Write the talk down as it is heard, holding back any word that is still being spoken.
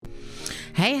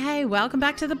Hey, welcome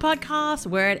back to the podcast.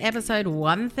 We're at episode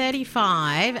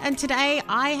 135, and today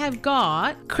I have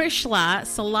got Krishla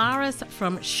Solaris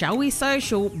from Shall We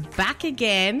Social back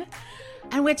again,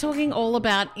 and we're talking all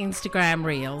about Instagram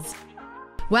Reels.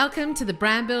 Welcome to the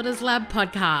Brand Builders Lab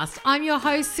podcast. I'm your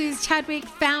host, Suze Chadwick,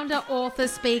 founder, author,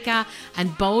 speaker,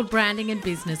 and bold branding and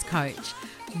business coach.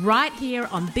 Right here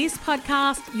on this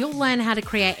podcast, you'll learn how to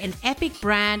create an epic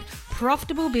brand,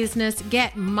 profitable business,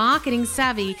 get marketing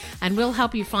savvy, and we'll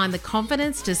help you find the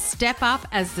confidence to step up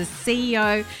as the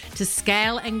CEO to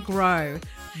scale and grow.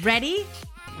 Ready?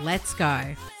 Let's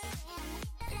go.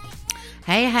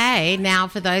 Hey. Now,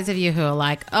 for those of you who are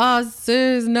like, oh,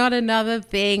 Suze, not another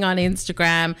thing on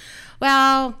Instagram.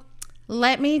 Well,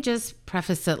 let me just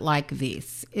preface it like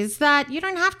this, is that you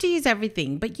don't have to use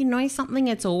everything, but you know something,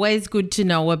 it's always good to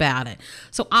know about it.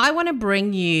 So I want to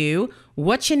bring you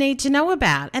what you need to know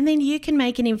about, and then you can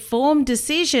make an informed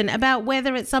decision about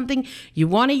whether it's something you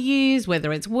want to use,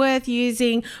 whether it's worth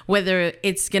using, whether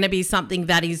it's going to be something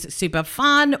that is super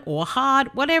fun or hard,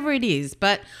 whatever it is.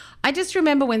 But I just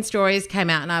remember when stories came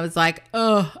out and I was like,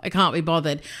 oh, I can't be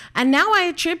bothered. And now I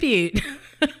attribute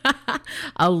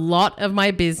a lot of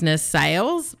my business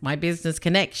sales, my business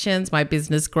connections, my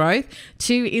business growth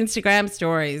to Instagram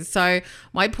stories. So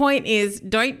my point is,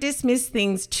 don't dismiss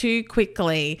things too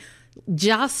quickly.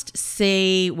 Just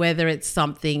see whether it's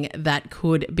something that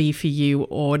could be for you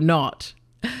or not.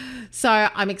 So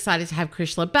I'm excited to have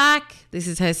Krishla back. This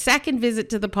is her second visit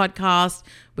to the podcast,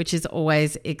 which is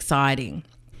always exciting.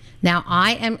 Now,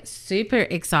 I am super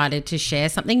excited to share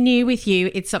something new with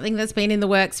you. It's something that's been in the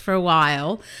works for a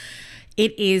while.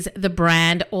 It is the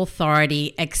Brand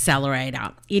Authority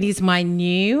Accelerator. It is my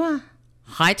new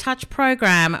high-touch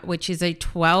program, which is a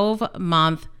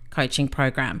 12-month coaching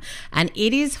program. And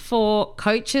it is for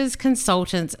coaches,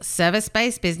 consultants,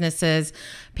 service-based businesses,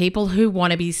 people who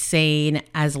want to be seen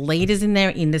as leaders in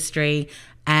their industry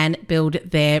and build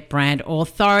their brand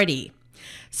authority.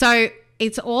 So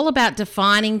it's all about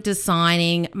defining,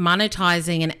 designing,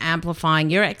 monetizing, and amplifying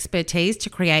your expertise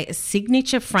to create a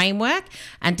signature framework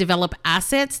and develop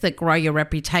assets that grow your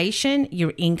reputation,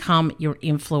 your income, your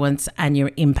influence, and your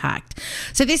impact.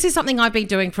 So this is something I've been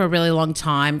doing for a really long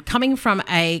time. Coming from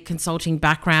a consulting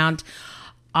background,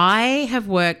 I have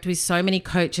worked with so many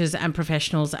coaches and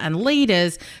professionals and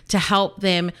leaders to help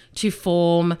them to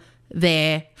form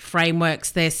their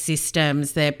frameworks, their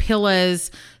systems, their pillars,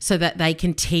 so that they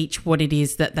can teach what it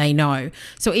is that they know.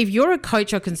 So if you're a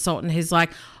coach or consultant who's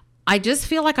like, I just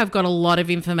feel like I've got a lot of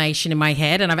information in my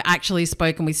head, and I've actually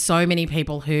spoken with so many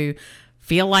people who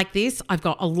feel like this. I've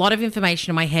got a lot of information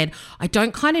in my head. I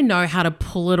don't kind of know how to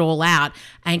pull it all out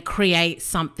and create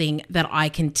something that I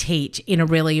can teach in a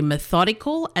really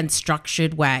methodical and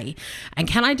structured way. And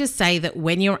can I just say that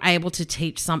when you're able to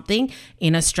teach something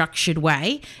in a structured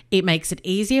way, it makes it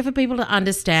easier for people to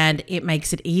understand. It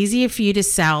makes it easier for you to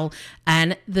sell,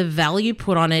 and the value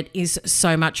put on it is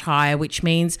so much higher, which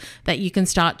means that you can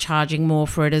start charging more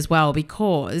for it as well,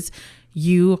 because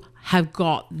you have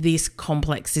got this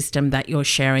complex system that you're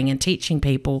sharing and teaching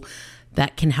people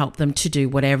that can help them to do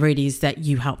whatever it is that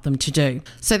you help them to do.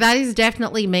 So that is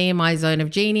definitely me in my zone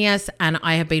of genius, and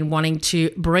I have been wanting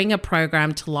to bring a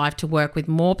program to life to work with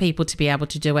more people to be able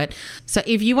to do it. So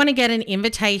if you want to get an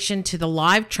invitation to the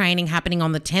live training happening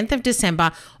on the 10th of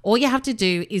December, all you have to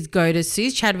do is go to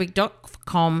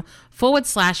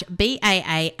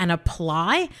suzechadwick.com/BAA and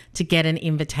apply to get an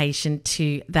invitation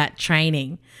to that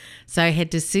training. So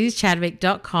head to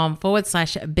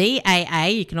suzechadwick.com/BAA.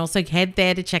 You can also head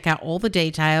there to check out all the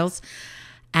details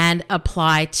and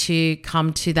apply to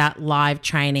come to that live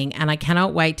training. And I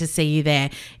cannot wait to see you there.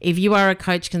 If you are a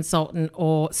coach, consultant,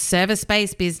 or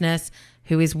service-based business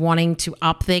who is wanting to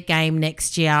up their game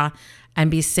next year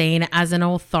and be seen as an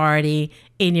authority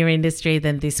in your industry,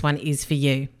 then this one is for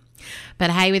you.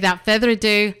 But hey, without further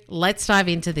ado, let's dive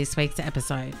into this week's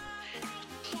episode.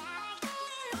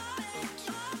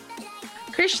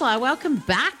 Krishla, welcome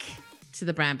back to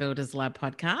the Brand Builders Lab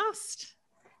podcast.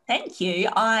 Thank you.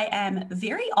 I am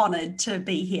very honoured to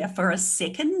be here for a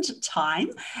second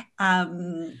time. I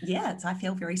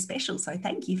feel very special. So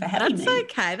thank you for having me.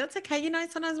 That's okay. You know,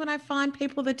 sometimes when I find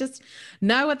people that just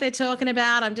know what they're talking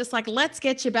about, I'm just like, let's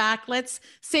get you back. Let's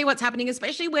see what's happening,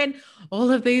 especially when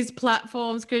all of these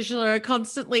platforms, Krishla, are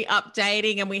constantly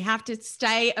updating and we have to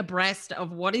stay abreast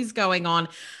of what is going on.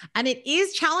 And it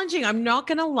is challenging. I'm not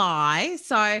going to lie.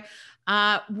 So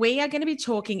we are going to be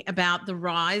talking about the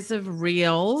rise of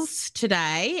Reels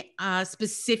today,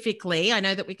 specifically. I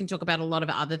know that we can talk about a lot of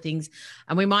other things,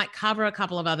 and we might cover a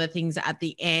couple of other things at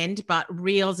the end, but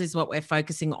Reels is what we're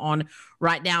focusing on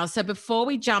right now. So before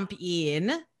we jump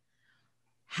in,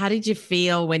 How did you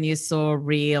feel when you saw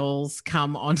Reels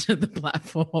come onto the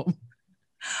platform?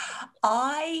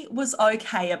 I was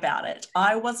okay about it.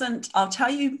 I'll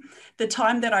tell you, the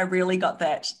time that I really got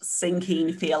that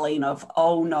sinking feeling of,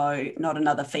 oh no, not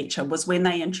another feature, was when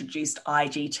they introduced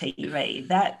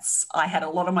IGTV. I had a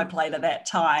lot on my plate at that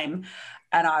time.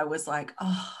 And I was like,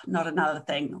 oh, not another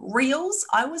thing. Reels,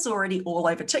 I was already all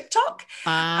over TikTok,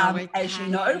 Okay. as you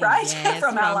know, right? Yes,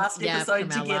 from our last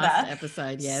episode from our together. last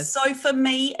episode, yes. So for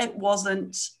me, it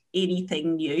wasn't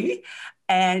anything new.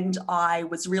 And I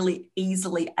was really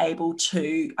easily able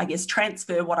to, I guess,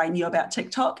 transfer what I knew about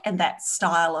TikTok and that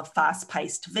style of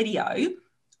fast-paced video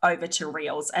over to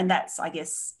Reels. And that's, I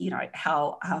guess,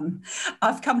 how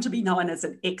I've come to be known as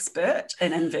an expert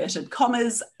in inverted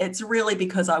commas. It's really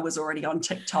because I was already on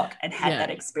TikTok and had that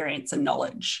experience and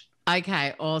knowledge.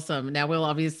 Okay, awesome. Now, we'll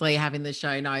obviously have in the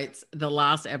show notes the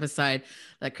last episode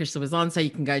that Krista was on, so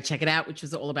you can go check it out, which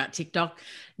was all about TikTok.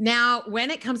 Now, when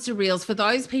it comes to Reels, for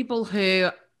those people who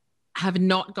have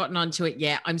not gotten onto it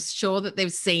yet, I'm sure that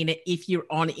they've seen it if you're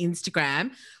on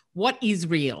Instagram. What is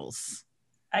Reels?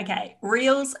 Okay,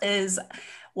 Reels is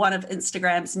one of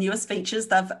Instagram's newest features.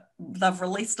 They've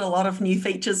released a lot of new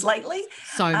features lately.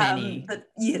 So many.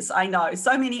 Yes, I know.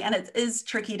 So many, and it is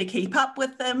tricky to keep up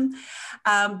with them.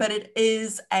 But it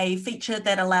is a feature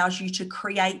that allows you to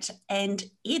create and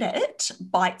edit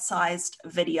bite-sized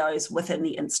videos within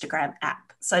the Instagram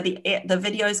app. So the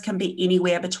videos can be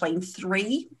anywhere between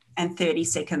 3 and 30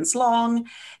 seconds long.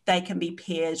 They can be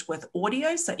paired with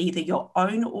audio, so either your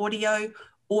own audio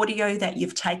that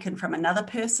you've taken from another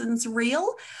person's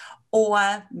reel,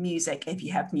 or music if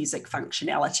you have music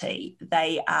functionality.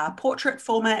 They are portrait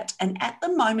format, and at the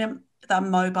moment, they're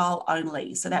mobile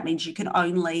only. So that means you can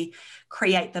only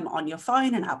create them on your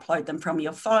phone and upload them from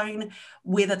your phone.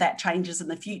 Whether that changes in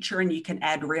the future and you can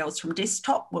add reels from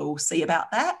desktop, we'll see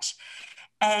about that.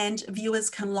 And viewers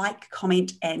can like,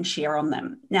 comment, and share on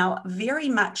them. Now, very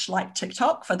much like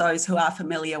TikTok, for those who are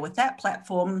familiar with that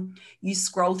platform, you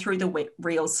scroll through the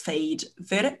Reels feed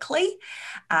vertically,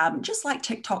 just like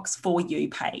TikTok's For You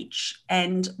page.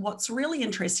 And what's really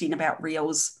interesting about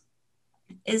Reels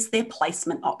is their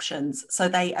placement options. So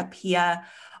they appear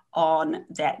on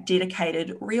that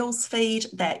dedicated Reels feed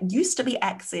that used to be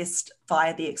accessed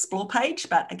via the Explore page.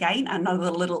 But again, another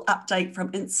little update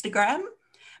from Instagram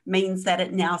means that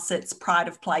it now sits pride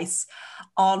of place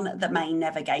on the main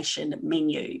navigation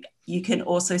menu. You can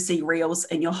also see Reels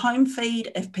in your home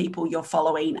feed if people you're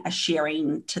following are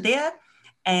sharing to there,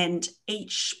 and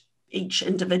each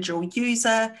individual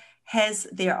user has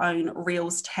their own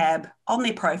Reels tab on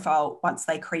their profile once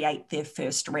they create their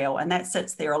first Reel, and that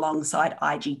sits there alongside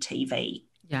IGTV.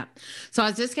 Yeah. So I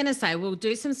was just going to say, we'll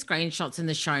do some screenshots in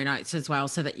the show notes as well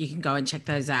so that you can go and check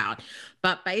those out.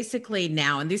 But basically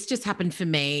now, and this just happened for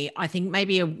me, I think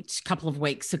maybe a couple of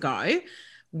weeks ago,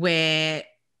 where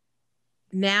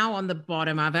now on the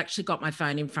bottom, I've actually got my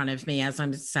phone in front of me as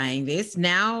I'm saying this.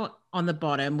 Now on the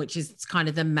bottom, which is kind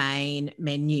of the main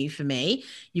menu for me,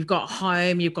 you've got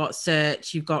home, you've got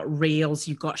search, you've got Reels,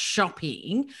 you've got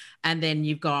shopping, and then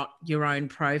you've got your own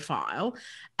profile.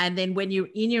 And then when you're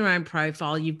in your own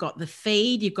profile, you've got the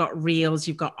feed, you've got Reels,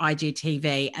 you've got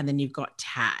IGTV, and then you've got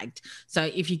tagged. So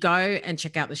if you go and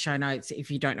check out the show notes, if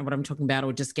you don't know what I'm talking about,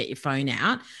 or just get your phone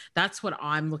out, that's what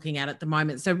I'm looking at the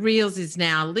moment. So Reels is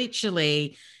now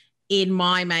literally in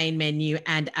my main menu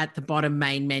and at the bottom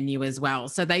main menu as well.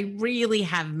 So they really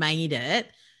have made it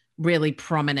really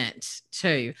prominent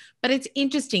too. But it's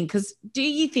interesting because do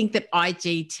you think that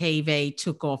IGTV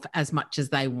took off as much as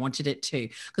they wanted it to?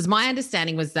 Because my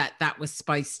understanding was that that was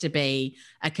supposed to be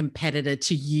a competitor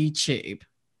to YouTube.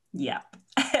 Yeah.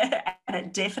 And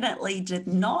it definitely did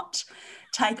not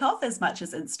take off as much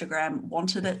as Instagram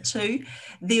wanted it to.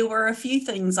 There were a few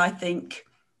things I think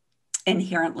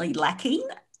inherently lacking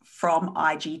from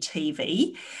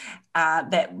IGTV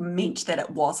that meant that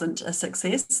it wasn't a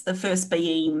success. The first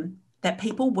being that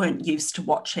people weren't used to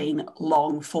watching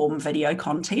long form video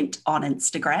content on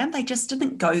Instagram. They just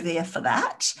didn't go there for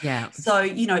that. Yeah. So,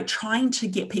 trying to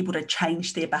get people to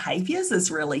change their behaviors is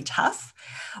really tough.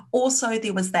 Also,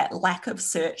 there was that lack of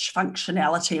search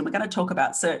functionality, and we're going to talk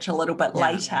about search a little bit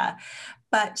later.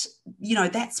 But,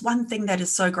 that's one thing that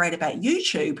is so great about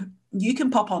YouTube. You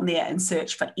can pop on there and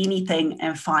search for anything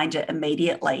and find it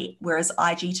immediately, whereas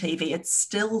IGTV, it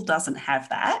still doesn't have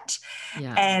that.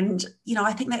 Yeah. And,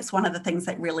 I think that's one of the things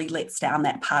that really lets down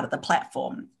that part of the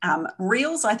platform.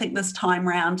 Reels, I think this time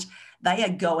round, they are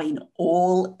going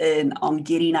all in on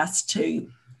getting us to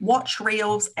watch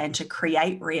Reels and to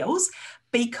create Reels.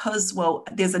 Because, well,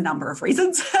 there's a number of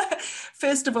reasons.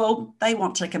 First of all, they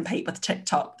want to compete with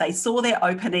TikTok. They saw their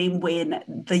opening when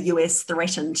the US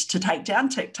threatened to take down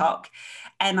TikTok.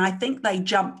 And I think they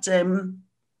jumped in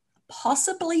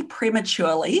possibly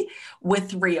prematurely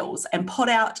with Reels and put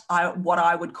out what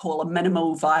I would call a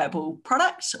minimal viable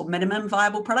product or minimum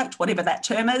viable product, whatever that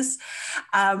term is.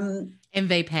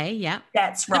 MVP, yeah.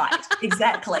 That's right,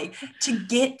 exactly, to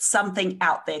get something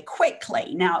out there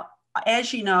quickly. Now,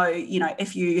 as you know,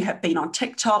 if you have been on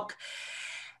TikTok,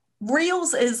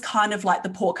 Reels is kind of like the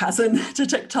poor cousin to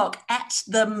TikTok at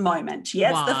the moment. Yeah,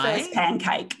 it's the first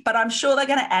pancake, but I'm sure they're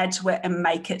going to add to it and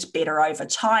make it better over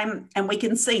time. And we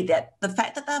can see that the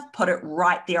fact that they've put it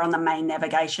right there on the main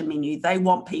navigation menu, they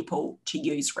want people to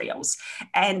use Reels.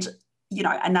 And,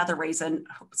 another reason,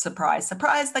 surprise,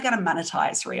 surprise, they're going to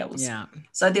monetize Reels. Yeah.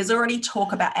 So there's already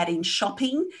talk about adding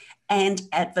shopping and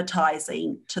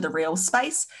advertising to the Reels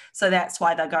space. So that's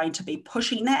why they're going to be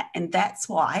pushing that. And that's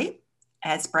why,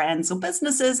 as brands or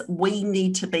businesses, we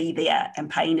need to be there and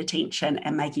paying attention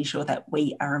and making sure that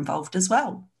we are involved as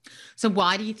well. So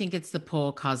why do you think it's the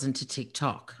poor cousin to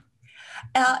TikTok?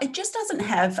 It just doesn't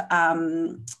have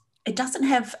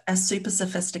a super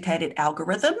sophisticated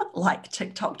algorithm like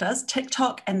TikTok does.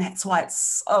 TikTok, and that's why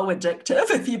it's so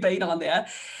addictive if you've been on there,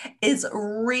 is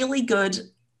really good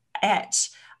at,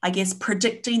 I guess,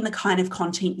 predicting the kind of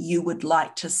content you would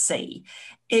like to see.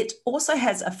 It also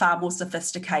has a far more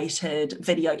sophisticated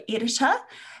video editor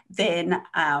than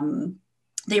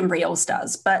Reels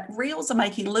does. But Reels are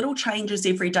making little changes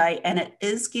every day and it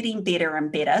is getting better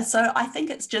and better. So I think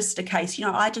it's just a case,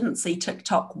 I didn't see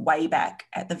TikTok way back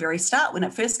at the very start. When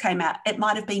it first came out, it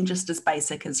might have been just as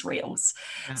basic as Reels.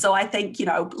 Yeah. So I think,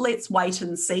 let's wait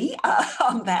and see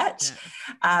on that.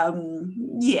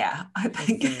 Yeah, I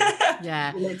think.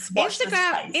 Yeah. Let's watch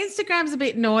Instagram's a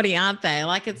bit naughty, aren't they?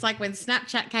 Like, it's like when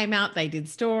Snapchat came out, they did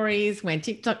stories. When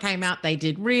TikTok came out, they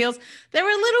did Reels. They were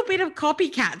a little bit of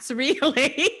copycats,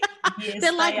 really. Yes,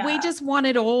 They're like, we just want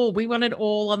it all. We want it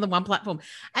all on the one platform.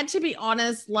 And to be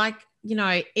honest,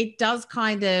 it does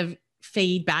kind of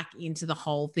feed back into the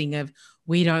whole thing of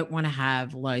we don't want to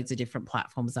have loads of different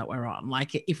platforms that we're on.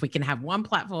 Like, if we can have one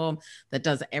platform that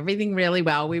does everything really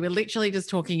well. We were literally just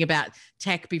talking about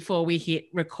tech before we hit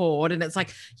record, and it's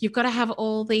like, you've got to have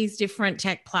all these different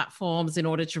tech platforms in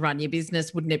order to run your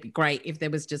business. Wouldn't it be great if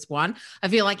there was just one? I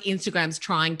feel like Instagram's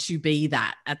trying to be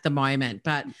that at the moment,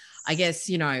 but I guess,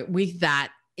 with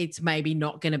that, it's maybe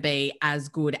not going to be as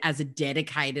good as a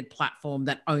dedicated platform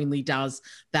that only does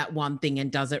that one thing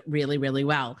and does it really, really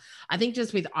well. I think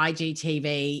just with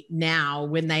IGTV now,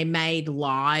 when they made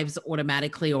lives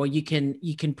automatically, or you can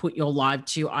put your live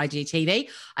to IGTV,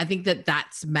 I think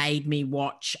that's made me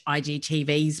watch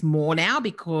IGTVs more now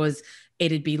because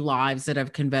it'd be lives that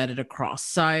have converted across.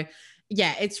 So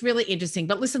yeah, it's really interesting.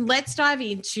 But listen, let's dive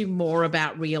into more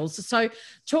about Reels. So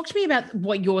talk to me about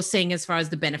what you're seeing as far as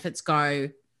the benefits go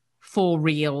for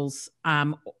Reels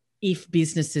if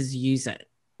businesses use it.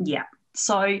 Yeah.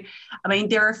 So,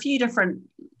 there are a few different,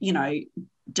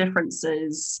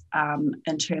 differences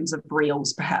in terms of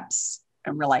Reels, perhaps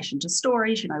in relation to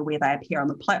stories, where they appear on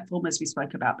the platform, as we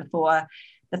spoke about before.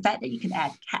 The fact that you can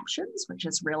add captions, which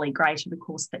is really great, and of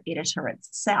course the editor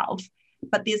itself.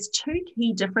 But there's two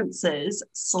key differences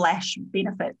 /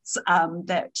 benefits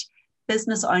that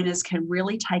business owners can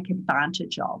really take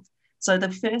advantage of. So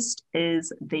the first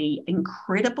is the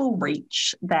incredible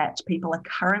reach that people are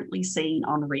currently seeing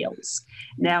on Reels.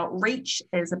 Now, reach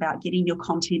is about getting your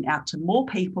content out to more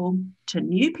people, to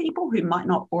new people who might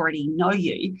not already know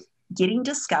you, getting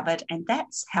discovered, and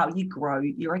that's how you grow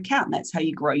your account. That's how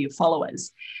you grow your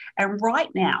followers. And right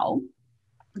now,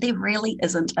 there really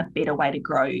isn't a better way to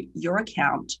grow your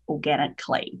account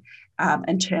organically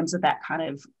in terms of that kind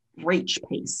of reach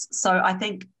piece. So I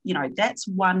think, that's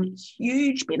one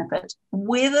huge benefit.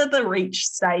 Whether the reach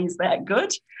stays that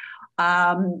good,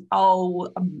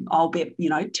 I'll bet,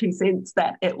 2 cents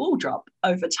that it will drop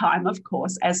over time, of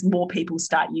course, as more people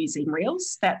start using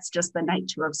Reels. That's just the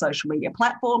nature of social media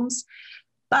platforms.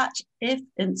 But if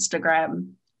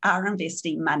Instagram are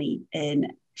investing money in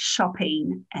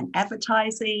shopping and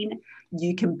advertising,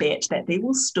 you can bet that there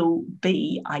will still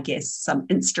be, I guess, some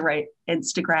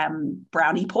Instagram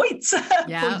brownie points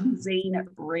for using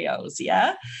Reels.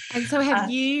 Yeah. And so have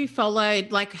you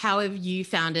followed, how have you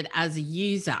found it as a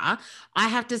user? I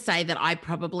have to say that I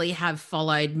probably have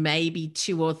followed maybe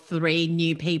 2 or 3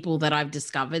 new people that I've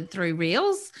discovered through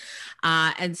Reels.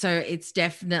 And so it's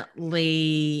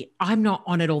definitely, I'm not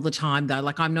on it all the time though.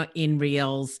 I'm not in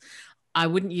Reels. I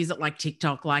wouldn't use it like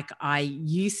TikTok. I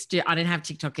don't have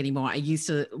TikTok anymore. I used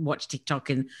to watch TikTok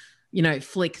and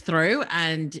flick through,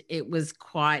 and it was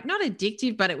quite not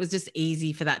addictive, but it was just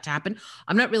easy for that to happen.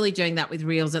 I'm not really doing that with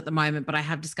reels at the moment, but I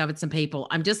have discovered some people.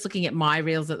 I'm just looking at my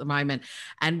reels at the moment.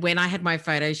 And when I had my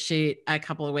photo shoot a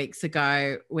couple of weeks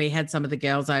ago, we had some of the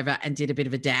girls over and did a bit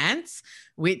of a dance,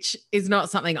 which is not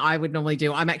something I would normally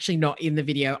do. I'm actually not in the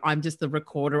video. I'm just the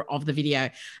recorder of the video.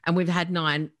 And we've had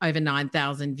over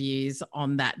 9,000 views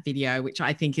on that video, which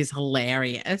I think is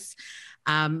hilarious.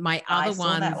 My other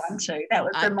one, that one too. That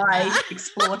was in my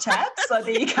Explore tab. So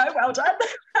there you go. Well done.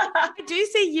 I do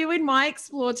see you in my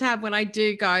Explore tab when I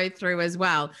do go through as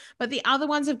well. But the other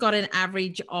ones have got an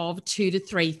average of 2,000 to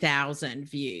 3,000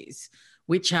 views,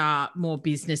 which are more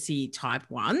businessy type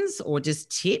ones or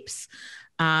just tips.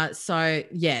 So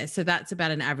that's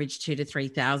about an average 2,000 to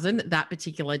 3,000. That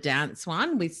particular dance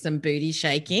one with some booty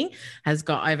shaking has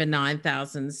got over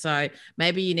 9,000. So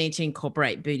maybe you need to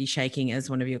incorporate booty shaking as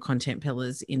one of your content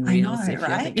pillars in Reels. I know,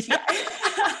 right?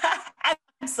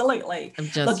 Absolutely. I'm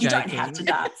just Look, you joking. don't have to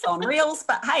dance on Reels,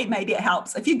 but hey, maybe it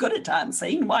helps. If you're good at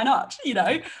dancing, why not?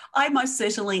 I most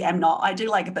certainly am not. I do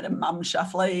like a bit of mum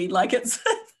shuffling, like it's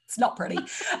not pretty,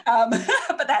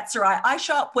 but that's right. I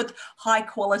show up with high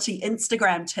quality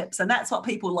Instagram tips, and that's what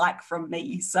people like from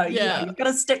me. So you've got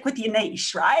to stick with your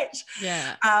niche, right?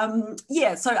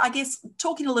 Yeah. So I guess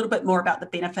talking a little bit more about the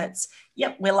benefits.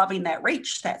 Yep, we're loving that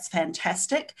reach. That's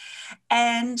fantastic.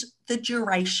 And the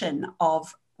duration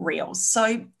of Reels.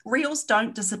 So Reels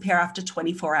don't disappear after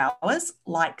 24 hours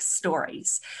like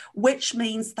stories, which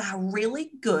means they're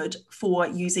really good for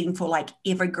using for like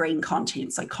evergreen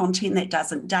content. So content that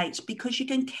doesn't date, because you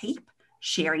can keep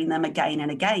sharing them again and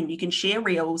again. You can share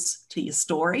Reels to your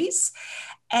stories.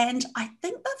 And I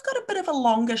think they've got a bit of a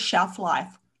longer shelf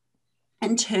life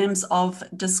in terms of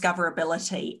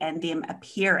discoverability and them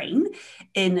appearing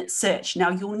in search.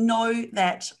 Now, you'll know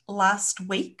that last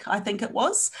week, I think it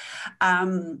was,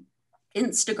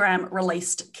 Instagram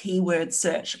released keyword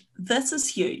search. This is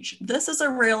huge. This is a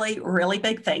really, really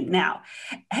big thing. Now,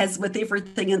 as with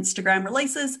everything Instagram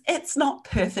releases, it's not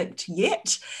perfect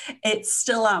yet. It's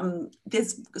still,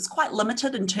 it's quite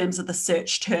limited in terms of the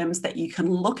search terms that you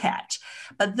can look at.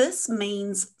 But this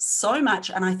means so much,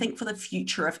 and I think for the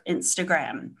future of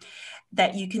Instagram,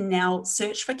 that you can now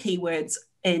search for keywords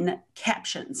in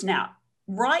captions. Now,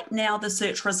 right now, the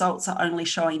search results are only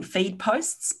showing feed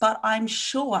posts, but I'm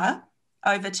sure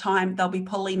over time they'll be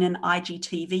pulling in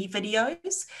IGTV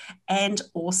videos and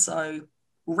also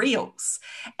Reels.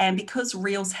 And because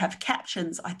Reels have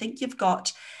captions, I think you've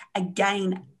got,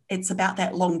 again, it's about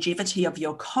that longevity of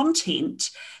your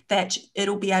content, that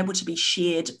it'll be able to be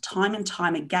shared time and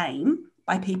time again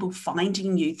by people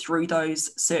finding you through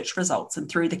those search results and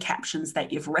through the captions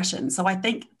that you've written. So I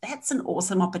think that's an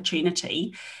awesome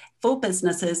opportunity for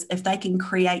businesses if they can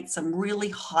create some really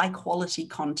high quality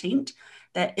content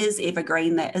that is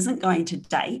evergreen, that isn't going to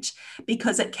date,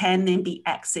 because it can then be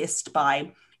accessed by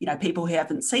people who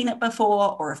haven't seen it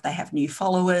before, or if they have new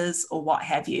followers or what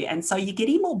have you. And so you're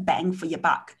getting more bang for your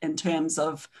buck in terms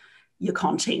of your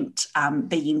content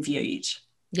being viewed.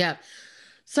 Yeah.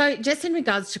 So just in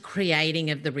regards to creating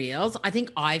of the Reels, I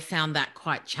think I found that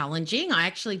quite challenging. I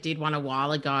actually did one a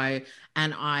while ago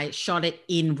and I shot it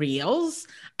in Reels,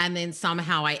 and then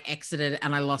somehow I exited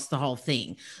and I lost the whole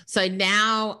thing. So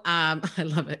now I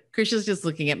love it. Krisha's just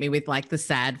looking at me with like the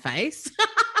sad face.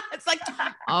 It's like,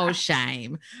 oh,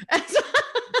 shame.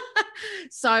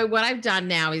 So what I've done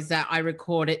now is that I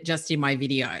record it just in my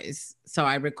videos. So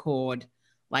I record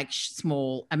like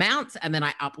small amounts and then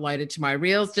I upload it to my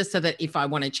Reels, just so that if I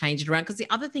want to change it around, because the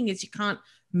other thing is you can't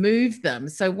move them.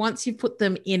 So once you put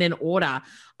them in an order,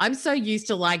 I'm so used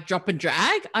to like drop and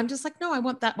drag. I'm just like, no, I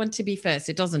want that one to be first.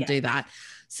 It doesn't do that.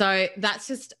 So that's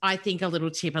just, I think, a little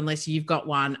tip, unless you've got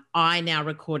one. I now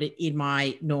record it in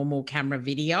my normal camera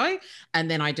video,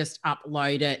 and then I just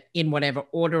upload it in whatever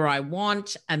order I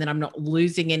want. And then I'm not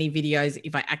losing any videos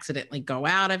if I accidentally go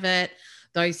out of it,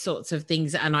 those sorts of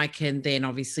things. And I can then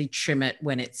obviously trim it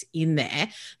when it's in there.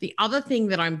 The other thing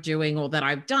that I'm doing, or that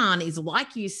I've done, is,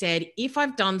 like you said, if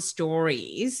I've done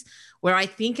stories where I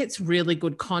think it's really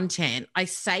good content, I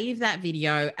save that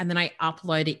video and then I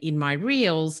upload it in my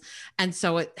Reels. And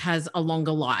so it has a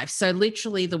longer life. So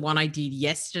literally the one I did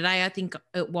yesterday, I think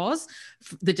it was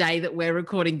the day that we're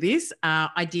recording this,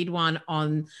 I did one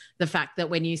on the fact that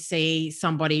when you see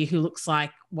somebody who looks like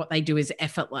what they do is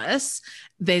effortless,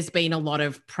 there's been a lot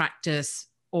of practice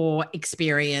or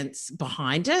experience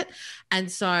behind it.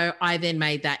 And so I then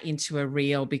made that into a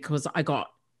reel because I got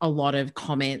a lot of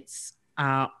comments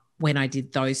when I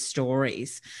did those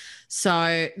stories.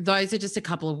 So those are just a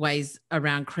couple of ways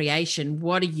around creation.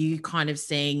 What are you kind of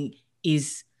seeing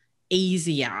is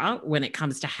easier when it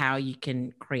comes to how you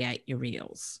can create your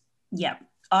reels. Yeah,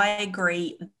 I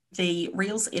agree. The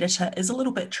Reels editor is a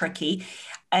little bit tricky,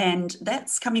 and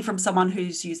that's coming from someone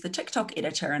who's used the TikTok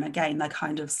editor. And again, they're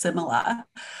kind of similar.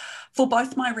 For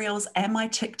both my Reels and my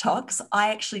TikToks,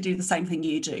 I actually do the same thing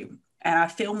you do. And I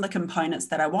film the components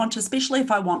that I want, especially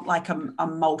if I want like a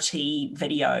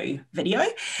multi-video video.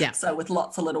 Yeah. So with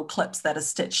lots of little clips that are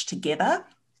stitched together.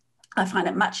 I find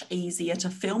it much easier to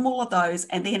film all of those.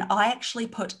 And then I actually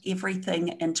put everything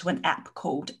into an app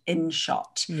called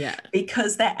InShot. Yeah.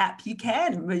 Because that app, you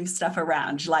can move stuff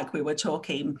around like we were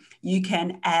talking. You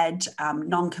can add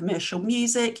non-commercial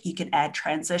music. You can add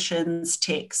transitions,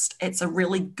 text. It's a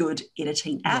really good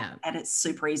editing app and it's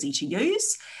super easy to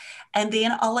use. And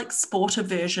then I'll export a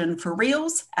version for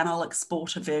Reels and I'll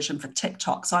export a version for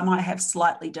TikTok. So I might have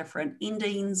slightly different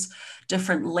endings,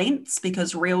 different lengths,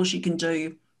 because Reels you can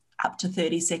do up to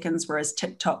 30 seconds, whereas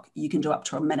TikTok, you can do up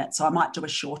to a minute. So I might do a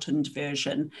shortened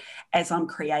version as I'm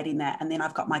creating that. And then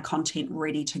I've got my content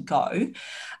ready to go.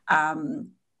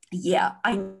 Yeah,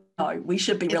 I know we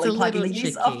should be really plugging the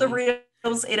use of the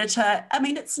Reels editor. I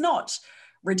mean, it's not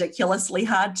ridiculously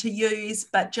hard to use,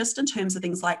 but just in terms of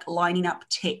things like lining up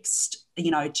text, you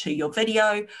know, to your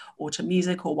video or to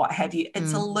music or what have you,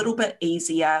 it's a little bit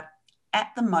easier.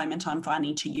 At the moment, I'm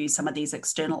finding to use some of these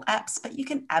external apps, but you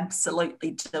can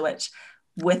absolutely do it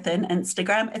within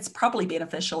Instagram. It's probably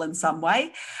beneficial in some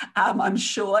way. I'm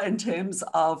sure in terms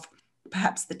of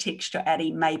perhaps the text you're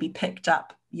adding may be picked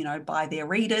up, you know, by their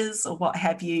readers or what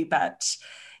have you. But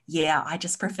yeah, I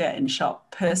just prefer InShot.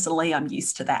 Personally, I'm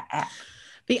used to that app.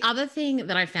 The other thing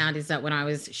that I found is that when I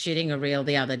was shooting a reel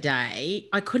the other day,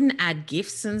 I couldn't add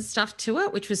GIFs and stuff to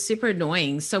it, which was super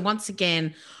annoying. So once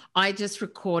again, I just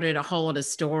recorded a whole lot of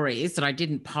stories that I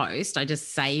didn't post. I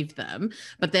just saved them.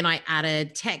 But then I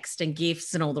added text and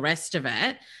GIFs and all the rest of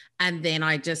it. And then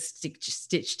I just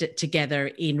stitched it together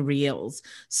in Reels.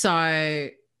 So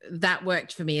that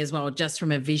worked for me as well, just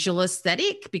from a visual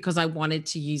aesthetic, because I wanted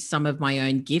to use some of my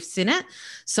own GIFs in it.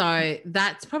 So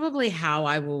that's probably how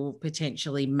I will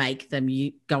potentially make them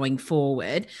going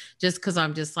forward, just because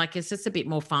I'm just like, it's just a bit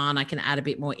more fun. I can add a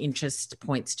bit more interest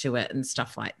points to it and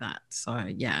stuff like that. So,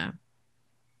 yeah.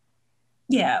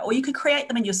 Yeah, or you could create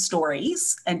them in your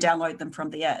stories and download them from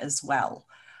there as well.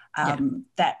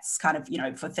 That's kind of, you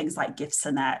know, for things like GIFs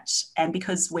and that. And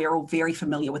because we're all very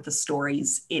familiar with the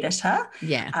stories editor,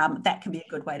 that can be a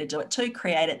good way to do it too.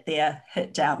 Create it there,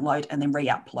 hit download, and then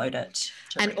re-upload it.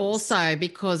 And Reels. Also,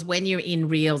 because when you're in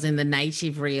Reels, in the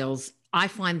native Reels, I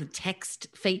find the text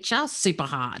feature super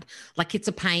hard. Like it's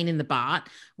a pain in the butt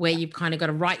where you've kind of got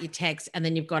to write your text and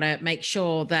then you've got to make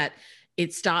sure that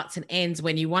it starts and ends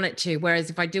when you want it to. Whereas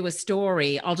if I do a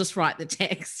story, I'll just write the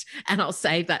text and I'll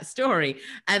save that story.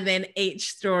 And then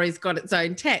each story's got its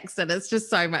own text and it's just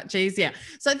so much easier.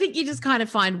 So I think you just kind of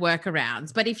find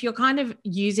workarounds. But if you're kind of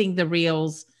using the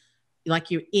Reels,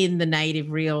 like you're in the native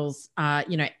Reels,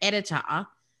 editor,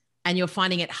 and you're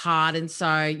finding it hard, and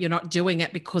so you're not doing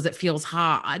it because it feels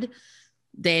hard,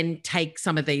 then take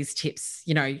some of these tips,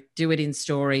 you know, do it in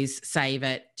stories, save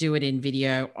it, do it in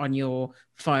video on your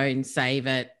phone, save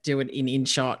it, do it in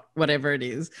InShot, whatever it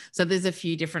is. So there's a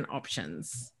few different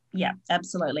options. Yeah,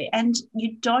 absolutely. And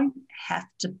you don't have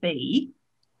to be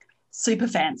super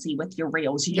fancy with your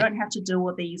reels. You don't have to do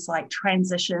all these like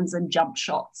transitions and jump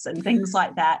shots and things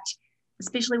like that.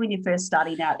 Especially when you're first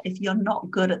starting out, if you're not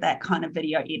good at that kind of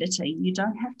video editing, you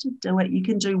don't have to do it. You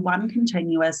can do one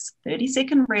continuous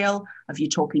 30-second reel of you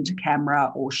talking to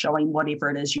camera or showing whatever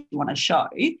it is you want to show.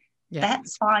 Yeah.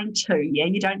 That's fine too. Yeah,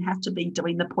 you don't have to be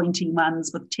doing the pointy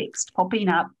ones with text popping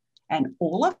up and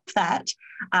all of that,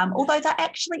 although they're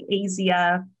actually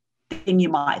easier than you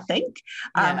might think.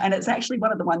 And it's actually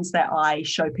one of the ones that I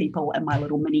show people in my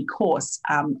little mini course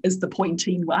is the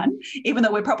pointing one, even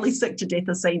though we're probably sick to death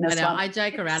of seeing this one. I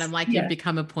joke around. I'm like, you've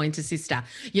become a pointer sister.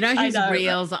 You know whose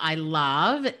reels I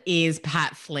love is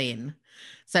Pat Flynn.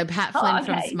 So Pat Flynn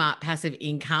from Smart Passive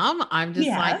Income. I'm just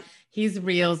like, his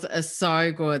reels are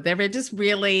so good. They're just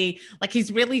really, like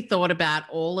he's really thought about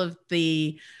all of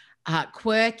the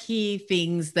quirky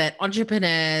things that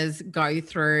entrepreneurs go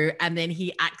through, and then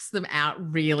he acts them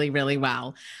out really, really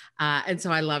well. And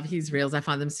so I love his reels. I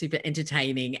find them super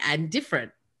entertaining and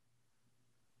different.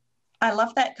 I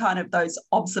love that kind of those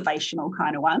observational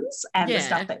kind of ones and the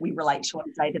stuff that we relate to on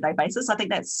a day-to-day basis. I think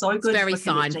that's so good. It's very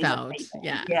Seinfeld.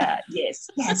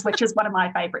 Yes, which is one of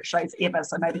my favorite shows ever.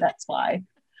 So maybe that's why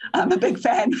I'm a big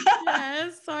fan. Yeah,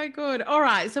 so good. All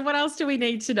right. So what else do we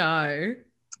need to know?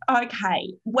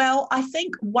 Okay, well, I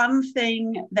think one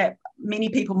thing that many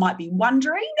people might be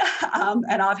wondering,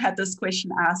 and I've had this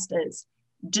question asked is,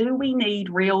 Do we need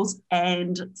reels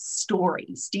and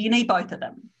stories? Do you need both of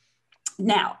them?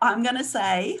 Now, I'm going to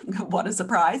say, what a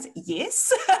surprise,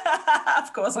 yes.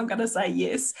 Of course, I'm going to say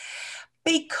yes,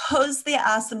 because there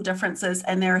are some differences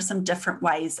and there are some different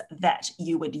ways that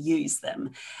you would use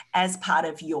them as part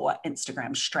of your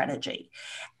Instagram strategy.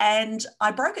 And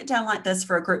I broke it down like this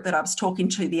for a group that I was talking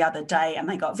to the other day, and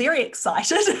they got very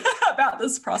excited about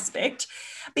this prospect,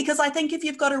 because I think if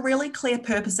you've got a really clear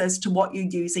purpose as to what you're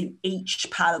using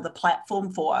each part of the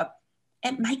platform for,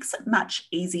 it makes it much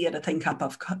easier to think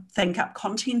up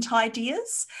content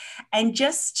ideas, and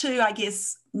just to, I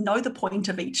guess, know the point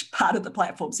of each part of the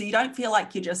platform, so you don't feel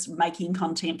like you're just making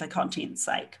content for content's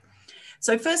sake.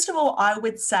 So first of all, I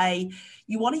would say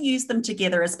you want to use them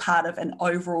together as part of an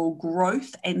overall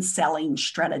growth and selling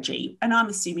strategy. And I'm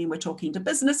assuming we're talking to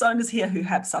business owners here who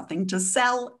have something to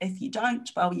sell. If you don't,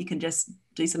 well, you can just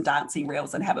do some dancing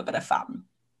reels and have a bit of fun.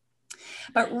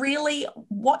 But really,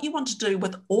 what you want to do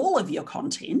with all of your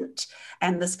content,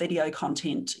 and this video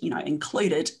content,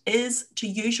 included, is to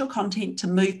use your content to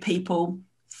move people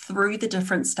through the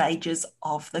different stages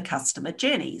of the customer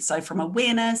journey. So from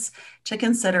awareness to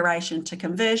consideration to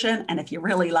conversion. And if you're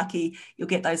really lucky, you'll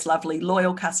get those lovely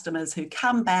loyal customers who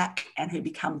come back and who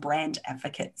become brand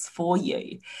advocates for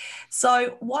you.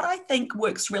 So what I think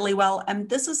works really well, and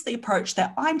this is the approach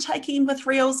that I'm taking with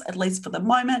Reels, at least for the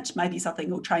moment, maybe something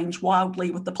will change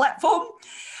wildly with the platform.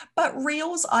 But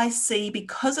Reels, I see,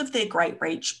 because of their great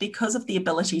reach, because of the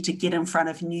ability to get in front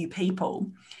of new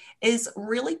people, is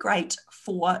really great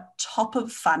for top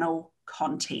of funnel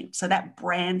content. So that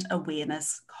brand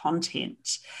awareness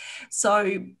content.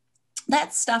 So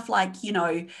that's stuff like,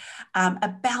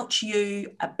 about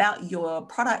you, about your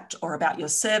product or about your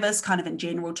service, kind of in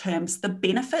general terms, the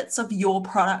benefits of your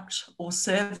product or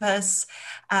service.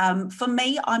 For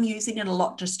me, I'm using it a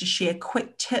lot just to share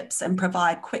quick tips and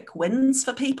provide quick wins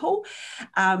for people.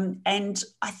 And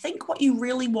I think what you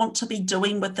really want to be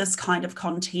doing with this kind of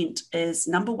content is,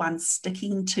 number one,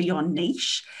 sticking to your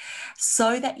niche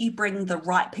so that you bring the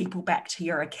right people back to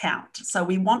your account. So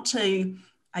we want to,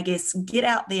 I guess, get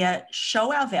out there,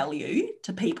 show our value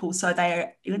to people so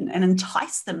and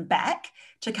entice them back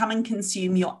to come and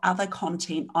consume your other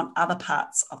content on other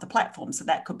parts of the platform. So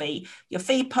that could be your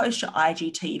feed post, your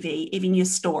IGTV, even your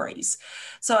stories.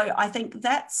 So I think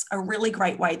that's a really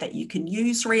great way that you can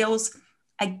use Reels.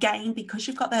 Again, because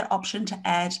you've got that option to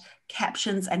add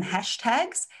captions and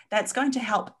hashtags, that's going to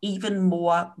help even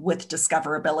more with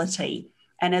discoverability.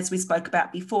 And as we spoke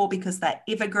about before, because they're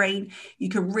evergreen, you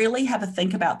can really have a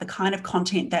think about the kind of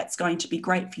content that's going to be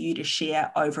great for you to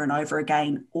share over and over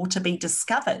again, or to be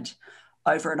discovered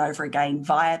over and over again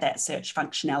via that search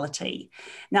functionality.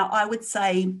 Now, I would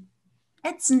say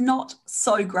it's not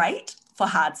so great for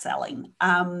hard selling.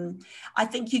 I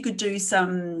think you could do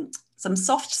some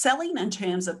soft selling in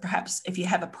terms of, perhaps if you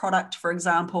have a product, for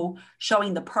example,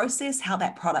 showing the process, how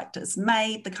that product is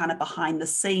made, the kind of behind the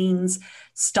scenes,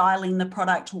 styling the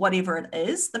product, whatever it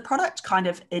is, the product kind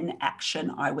of in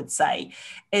action, I would say,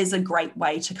 is a great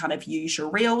way to kind of use your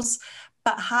Reels.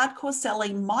 But hardcore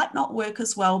selling might not work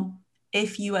as well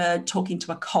if you are talking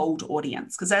to a cold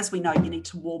audience, because as we know, you need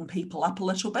to warm people up a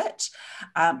little bit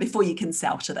before you can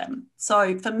sell to them.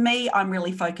 So for me, I'm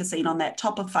really focusing on that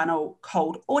top of funnel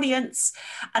cold audience.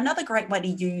 Another great way to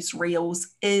use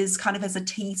Reels is kind of as a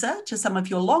teaser to some of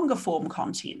your longer form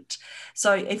content.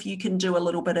 So if you can do a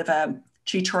little bit of a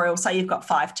tutorial, say you've got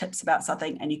 5 tips about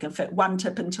something and you can fit 1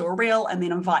 tip into a reel and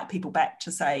then invite people back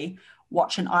to, say,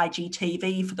 watch an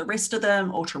IGTV for the rest of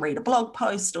them, or to read a blog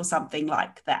post or something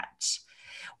like that.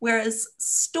 Whereas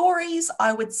stories,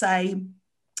 I would say,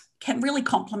 can really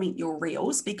complement your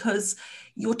Reels, because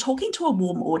you're talking to a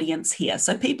warm audience here.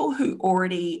 So people who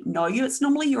already know you, it's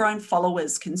normally your own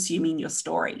followers consuming your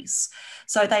stories.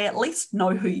 So they at least know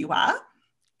who you are.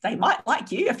 They might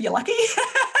like you if you're lucky.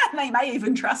 They may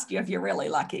even trust you if you're really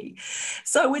lucky.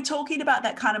 So we're talking about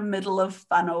that kind of middle of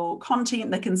funnel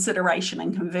content, the consideration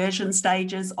and conversion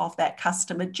stages of that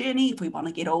customer journey, if we want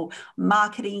to get all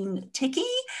marketing techie.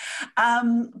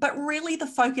 But really the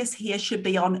focus here should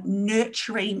be on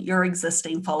nurturing your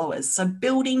existing followers. So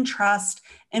building trust,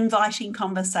 inviting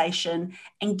conversation,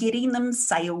 and getting them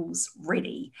sales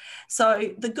ready.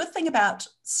 So the good thing about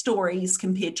stories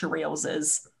compared to Reels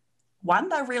is, one,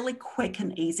 they're really quick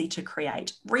and easy to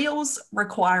create. Reels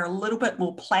require a little bit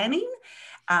more planning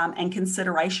and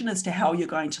consideration as to how you're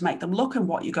going to make them look and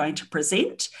what you're going to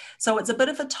present. So it's a bit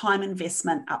of a time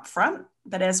investment up front.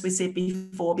 But as we said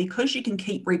before, because you can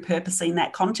keep repurposing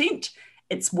that content,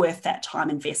 it's worth that time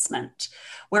investment.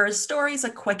 Whereas stories are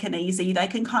quick and easy. They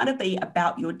can kind of be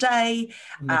about your day,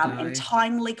 and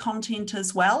timely content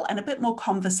as well, and a bit more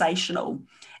conversational.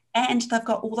 And they've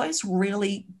got all those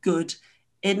really good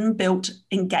inbuilt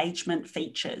engagement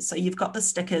features. So you've got the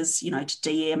stickers, to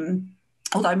DM,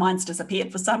 although mine's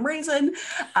disappeared for some reason,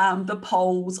 the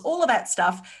polls, all of that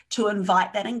stuff to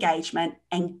invite that engagement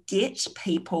and get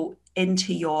people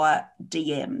into your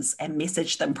DMs and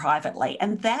message them privately.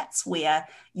 And that's where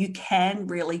you can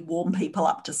really warm people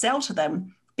up to sell to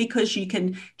them, because you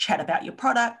can chat about your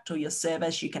product or your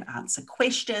service, you can answer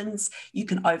questions, you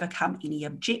can overcome any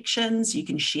objections, you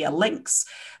can share links.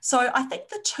 So I think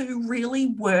the two really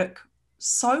work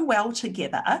so well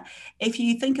together if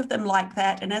you think of them like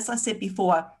that. And as I said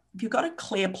before, if you've got a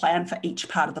clear plan for each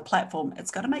part of the platform,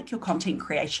 it's going to make your content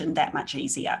creation that much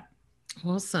easier.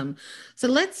 Awesome. So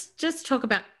let's just talk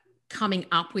about coming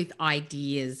up with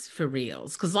ideas for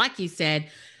Reels, because like you said,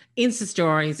 Insta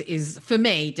Stories is, for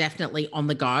me, definitely on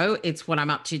the go. It's what I'm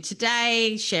up to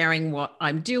today, sharing what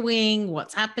I'm doing,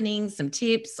 what's happening, some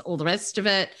tips, all the rest of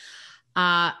it.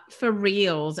 For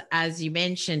Reels, as you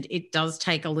mentioned, it does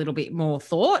take a little bit more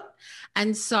thought.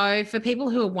 And so for people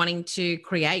who are wanting to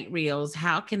create Reels,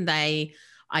 how can they,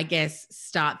 I guess,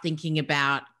 start thinking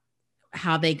about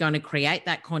how they're going to create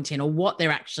that content or what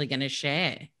they're actually going to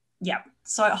share? Yeah.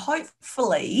 So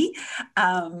hopefully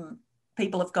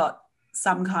people have got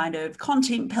some kind of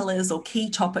content pillars or key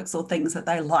topics or things that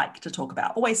they like to talk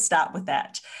about. Always start with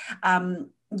that. You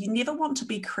never want to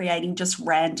be creating just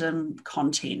random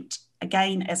content.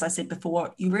 Again, as I said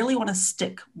before, you really want to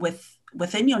stick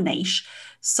within your niche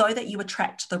so that you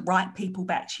attract the right people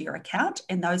back to your account,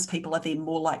 and those people are then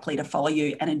more likely to follow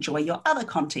you and enjoy your other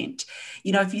content.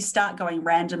 If you start going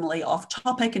randomly off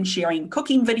topic and sharing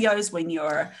cooking videos when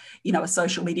you're, a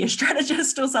social media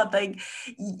strategist or something,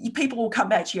 people will come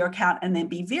back to your account and then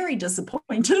be very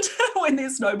disappointed when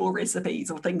there's no more recipes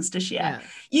or things to share. Yeah.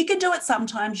 You can do it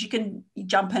sometimes. You can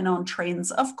jump in on trends,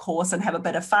 of course, and have a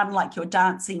bit of fun, like your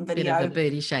dancing video. Bit of a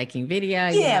booty shaking video.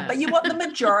 Yeah, but you want the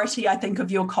majority, I think, of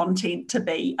your content to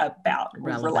be about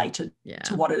related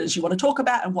to what it is you want to talk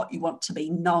about and what you want to be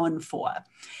known for.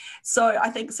 So I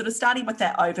think sort of starting with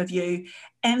that overview,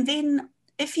 and then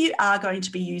if you are going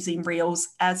to be using Reels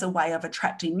as a way of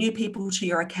attracting new people to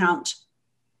your account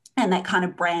and that kind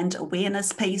of brand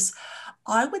awareness piece,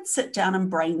 I would sit down and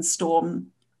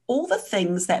brainstorm all the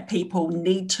things that people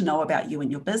need to know about you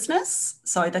and your business.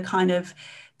 So the kind of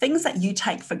things that you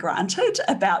take for granted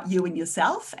about you and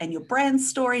yourself and your brand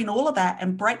story and all of that,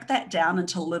 and break that down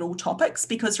into little topics,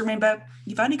 because remember,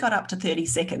 you've only got up to 30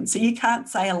 seconds, so you can't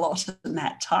say a lot in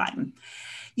that time.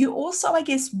 You also, I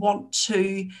guess, want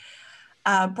to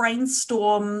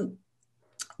brainstorm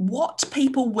what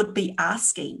people would be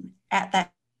asking at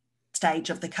that stage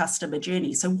of the customer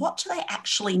journey. So what do they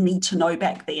actually need to know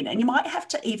back then? And you might have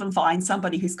to even find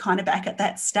somebody who's kind of back at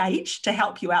that stage to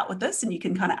help you out with this, and you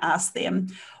can kind of ask them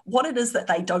what it is that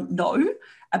they don't know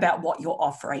about what you're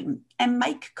offering, and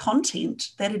make content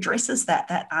that addresses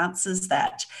that answers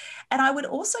that. And I would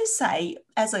also say,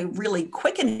 as a really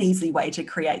quick and easy way to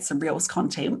create some Reels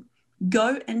content,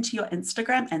 go into your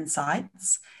Instagram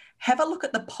insights, have a look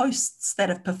at the posts that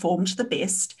have performed the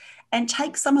best, and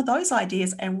take some of those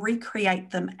ideas and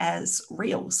recreate them as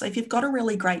Reels. So if you've got a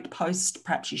really great post,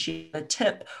 perhaps you share a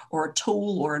tip or a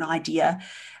tool or an idea,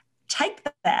 take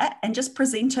that and just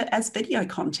present it as video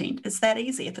content. It's that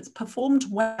easy. If it's performed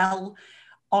well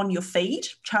on your feed,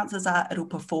 chances are it'll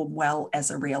perform well as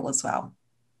a Reel as well.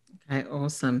 Okay,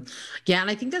 awesome. Yeah,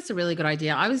 and I think that's a really good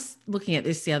idea. I was looking at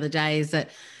this the other day, is that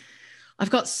I've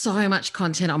got so much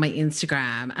content on my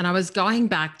Instagram, and I was going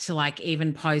back to like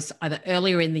even posts either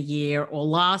earlier in the year or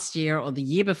last year or the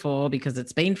year before, because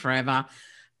it's been forever.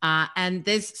 And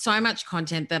there's so much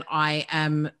content that I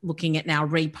am looking at now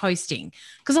reposting,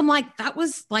 because I'm like, that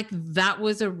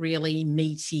was a really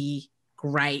meaty,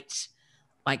 great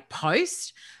like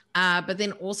post. But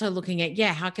then also looking at,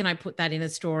 how can I put that in a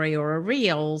story or a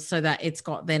reel so that it's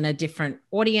got then a different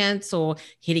audience or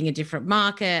hitting a different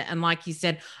market? And like you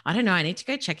said, I don't know, I need to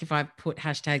go check if I've put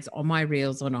hashtags on my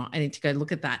reels or not. I need to go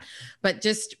look at that. But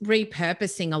just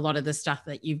repurposing a lot of the stuff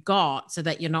that you've got so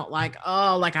that you're not like,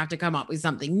 oh, like I have to come up with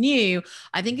something new,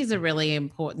 I think is a really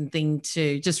important thing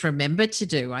to just remember to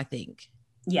do, I think.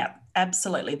 Yeah,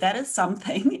 absolutely. That is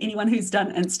something anyone who's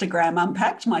done Instagram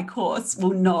Unpacked, my course,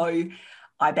 will know.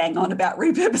 I bang on about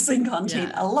repurposing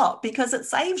content a lot, because it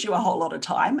saves you a whole lot of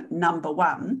time. Number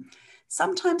one,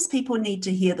 sometimes people need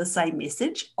to hear the same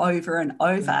message over and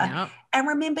over. Yep. And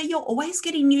remember, you're always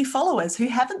getting new followers who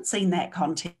haven't seen that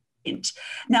content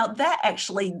Now, that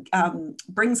actually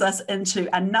brings us into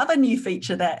another new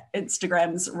feature that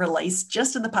Instagram's released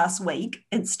just in the past week,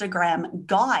 Instagram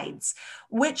Guides,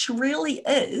 which really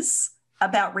is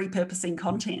about repurposing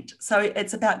content. So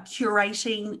it's about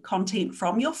curating content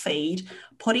from your feed,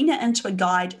 putting it into a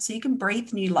guide so you can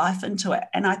breathe new life into it.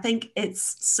 And I think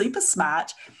it's super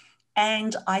smart.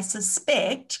 And I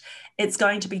suspect it's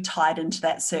going to be tied into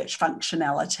that search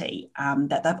functionality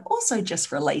that they've also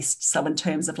just released. So in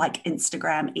terms of like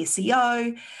Instagram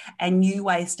SEO and new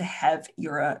ways to have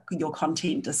your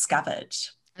content discovered.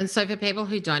 And so for people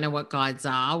who don't know what guides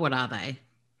are, what are they?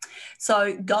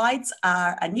 So guides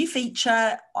are a new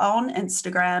feature on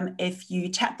Instagram. If you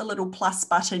tap the little plus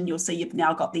button, you'll see you've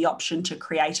now got the option to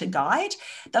create a guide.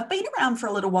 They've been around for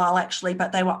a little while actually,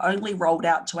 but they were only rolled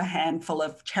out to a handful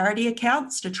of charity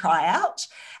accounts to try out.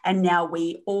 And now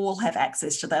we all have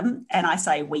access to them. And I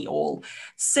say we all,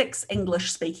 6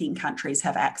 English-speaking countries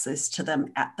have access to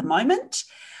them at the moment.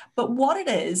 But what it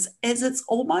is it's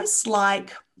almost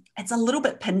like, it's a little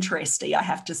bit Pinteresty, I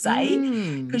have to say,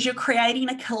 because you're creating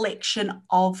a collection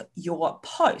of your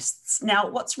posts. Now,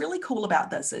 what's really cool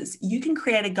about this is you can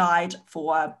create a guide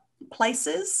for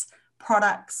places,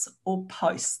 products, or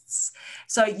posts.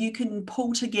 So you can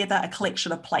pull together a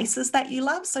collection of places that you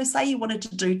love. So say you wanted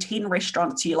to do 10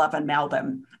 restaurants you love in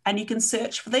Melbourne, and you can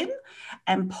search for them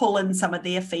and pull in some of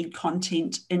their feed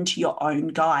content into your own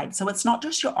guide. So it's not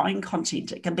just your own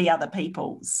content, it can be other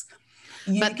people's.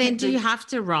 But then do you have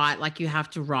to write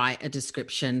a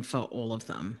description for all of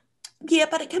them? Yeah,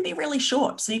 but it can be really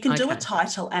short. So you can do a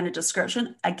title and a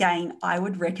description. Again, I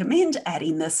would recommend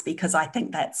adding this because I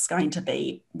think that's going to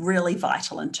be really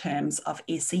vital in terms of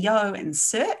SEO and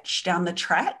search down the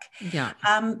track. Yeah.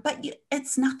 But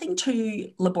it's nothing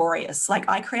too laborious. Like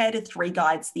I created 3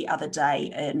 guides the other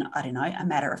day in, I don't know, a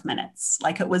matter of minutes.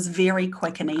 Like it was very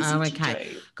quick and easy to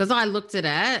do. Because I looked at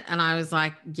it and I was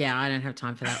like, yeah, I don't have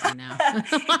time for that right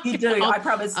now. You do, I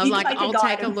promise. I'm like, I'll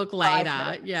take a look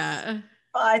later. Yeah.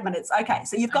 5 minutes. Okay,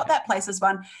 so you've got that places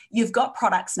one. You've got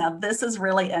products. Now, this is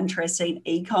really interesting.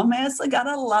 E-commerce are going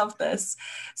to love this.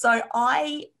 So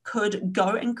I could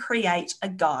go and create a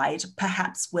guide,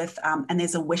 perhaps with, and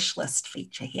there's a wish list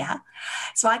feature here.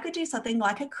 So I could do something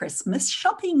like a Christmas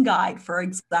shopping guide, for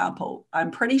example.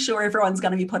 I'm pretty sure everyone's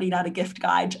going to be putting out a gift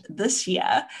guide this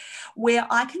year where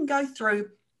I can go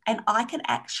through and I can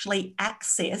actually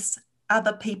access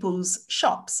other people's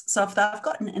shops. So if they've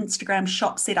got an Instagram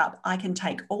shop set up, I can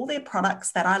take all their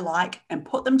products that I like and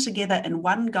put them together in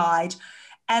one guide,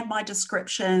 add my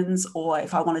descriptions, or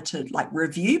if I wanted to like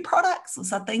review products or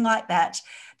something like that,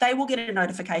 they will get a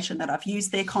notification that I've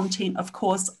used their content. Of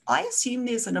course, I assume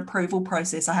there's an approval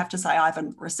process. I have to say I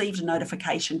haven't received a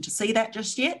notification to see that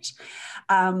just yet.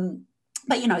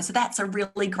 But, you know, so that's a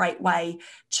really great way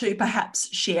to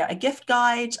perhaps share a gift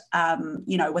guide,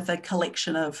 you know, with a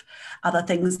collection of other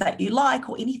things that you like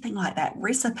or anything like that,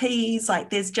 recipes. Like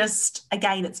there's just,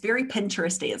 again, it's very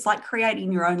Pinteresty. It's like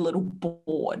creating your own little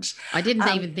board. I didn't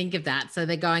even think of that. So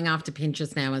they're going after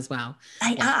Pinterest now as well.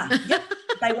 They are. Yep.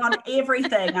 They want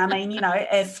everything. I mean, you know,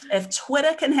 if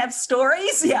Twitter can have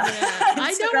stories, yeah.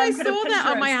 I know, I saw that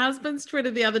on my husband's Twitter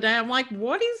the other day. I'm like,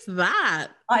 what is that?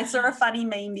 I saw a funny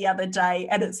meme the other day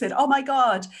and it said, oh my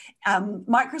God,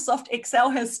 Microsoft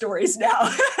Excel has stories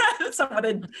now. Someone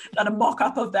had done a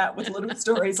mock-up of that with little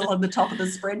stories along the top of the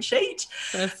spreadsheet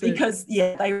because,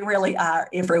 yeah, they really are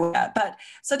everywhere. But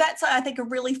so that's, I think, a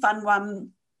really fun one.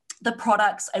 The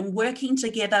products and working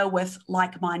together with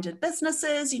like-minded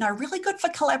businesses, you know, really good for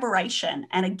collaboration.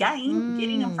 And again,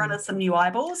 getting in front of some new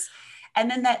eyeballs. And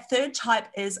then that third type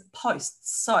is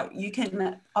posts. So you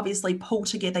can obviously pull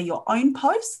together your own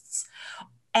posts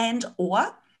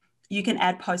or you can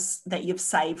add posts that you've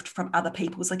saved from other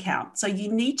people's accounts. So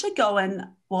you need to go in,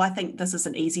 well, I think this is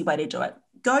an easy way to do it.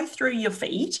 Go through your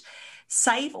feed,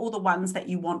 save all the ones that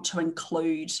you want to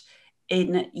include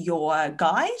in your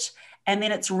guide. And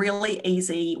then it's really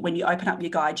easy when you open up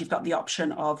your guide, you've got the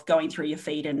option of going through your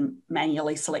feed and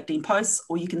manually selecting posts,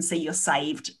 or you can see your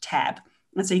saved tab.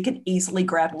 And so you can easily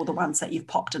grab all the ones that you've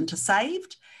popped into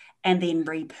saved and then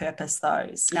repurpose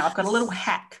those. Now, I've got a little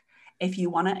hack if you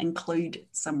want to include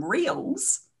some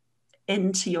reels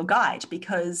into your guide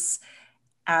because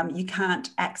you can't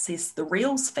access the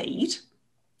reels feed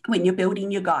when you're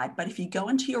building your guide. But if you go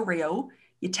into your reel,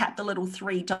 you tap the little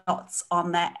 3 dots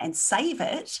on that and save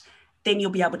it, then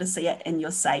you'll be able to see it in your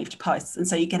saved posts. And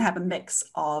so you can have a mix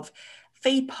of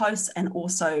feed posts and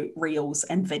also reels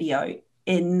and video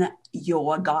in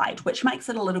your guide, which makes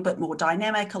it a little bit more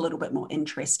dynamic, a little bit more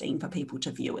interesting for people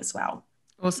to view as well.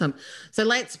 Awesome. So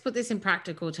let's put this in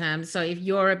practical terms. So if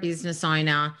you're a business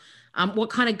owner What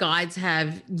kind of guides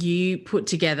have you put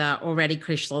together already,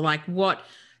 Krishla? Like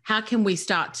how can we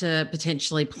start to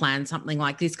potentially plan something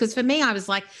like this? Because for me, I was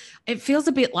like, it feels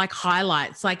a bit like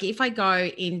highlights. Like if I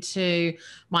go into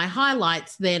my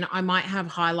highlights, then I might have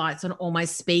highlights on all my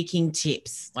speaking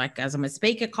tips, like as I'm a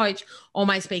speaker coach, all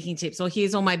my speaking tips, or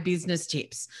here's all my business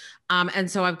tips. And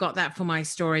so I've got that for my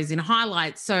stories in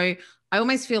highlights. So I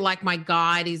almost feel like my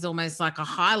guide is almost like a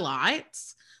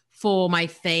highlights for my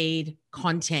feed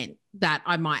content that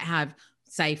I might have,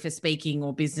 say, for speaking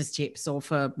or business tips or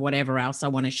for whatever else I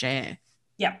want to share.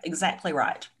 Yeah, exactly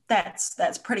right.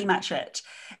 That's pretty much it.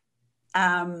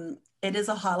 It is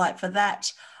a highlight for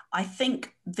that. I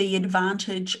think the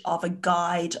advantage of a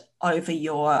guide over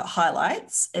your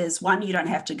highlights is, one, you don't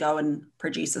have to go and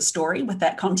produce a story with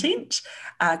that content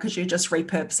because you're just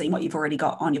repurposing what you've already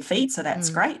got on your feed. So that's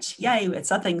great. Yay, it's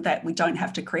something that we don't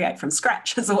have to create from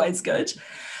scratch is always good.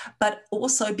 But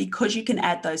also because you can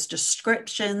add those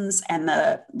descriptions and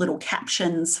the little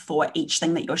captions for each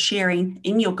thing that you're sharing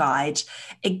in your guide,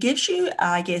 it gives you,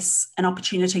 I guess, an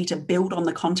opportunity to build on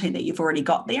the content that you've already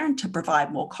got there and to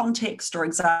provide more context or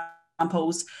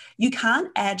examples. You can't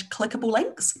add clickable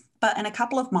links, but in a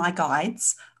couple of my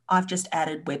guides, I've just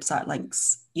added website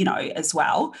links, as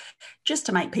well, just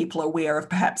to make people aware of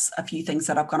perhaps a few things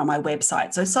that I've got on my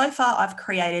website. So far I've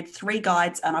created 3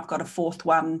 guides and I've got a 4th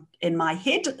one in my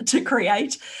head to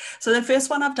create. So the first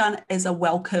one I've done is a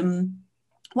welcome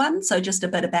one. So just a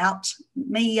bit about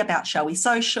me, about Shall We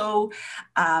Social,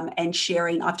 and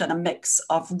sharing. I've done a mix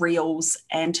of reels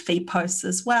and feed posts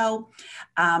as well.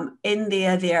 In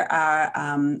there are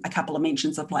a couple of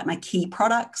mentions of like my key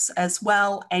products as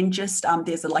well. And just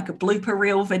there's like a blooper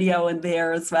reel video in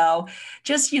there as well.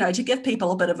 Just, to give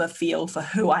people a bit of a feel for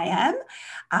who I am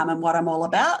and what I'm all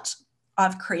about.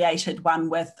 I've created one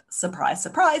with, surprise,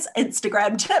 surprise,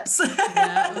 Instagram tips.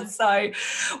 Yeah. So,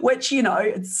 which,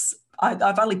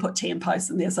 I've only put 10 posts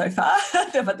in there so far,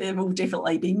 but there will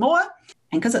definitely be more.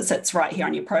 And because it sits right here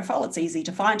on your profile, it's easy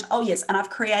to find. Oh, yes. And I've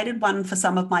created one for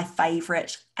some of my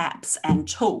favorite apps and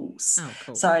tools. Oh,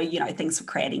 cool. So, things for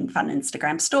creating fun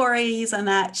Instagram stories and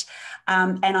that.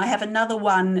 And I have another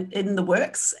one in the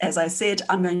works. As I said,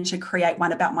 I'm going to create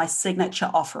one about my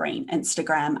signature offering,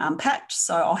 Instagram Unpacked.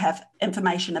 So I'll have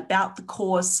information about the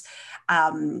course,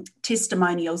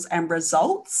 testimonials and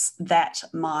results that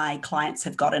my clients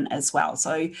have gotten as well.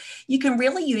 So you can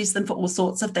really use them for all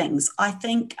sorts of things. I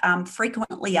think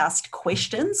frequently asked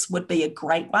questions would be a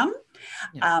great one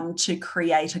to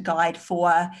create a guide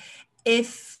for.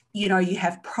 If you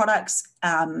have products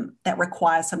that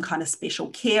require some kind of special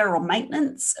care or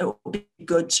maintenance, it would be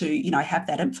good to have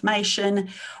that information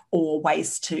or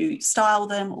ways to style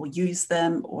them or use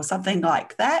them or something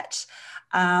like that.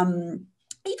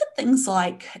 Even things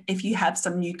like if you have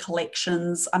some new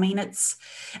collections, it's,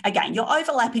 again, you're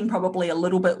overlapping probably a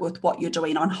little bit with what you're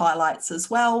doing on highlights as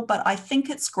well, but I think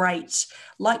it's great,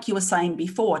 like you were saying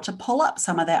before, to pull up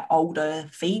some of that older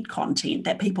feed content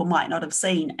that people might not have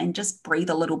seen and just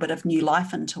breathe a little bit of new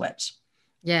life into it.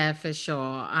 Yeah, for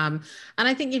sure. And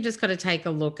I think you've just got to take a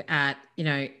look at,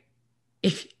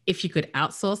 if you could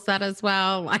outsource that as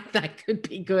well, like that could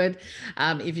be good.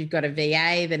 If you've got a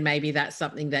VA, then maybe that's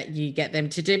something that you get them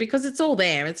to do because it's all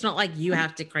there. It's not like you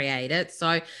have to create it.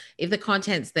 So if the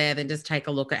content's there, then just take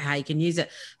a look at how you can use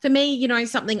it. For me,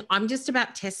 something, I'm just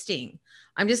about testing.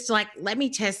 I'm just like, let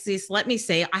me test this. Let me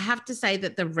see. I have to say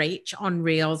that the reach on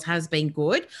Reels has been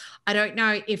good. I don't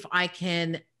know if I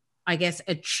can, I guess,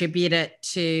 attribute it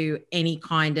to any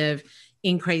kind of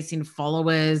increase in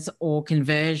followers or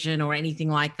conversion or anything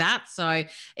like that. So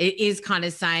it is kind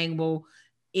of saying, well,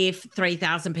 if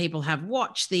 3,000 people have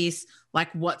watched this,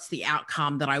 like what's the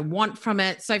outcome that I want from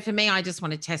it? So for me, I just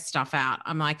want to test stuff out.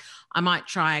 I'm like, I might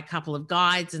try a couple of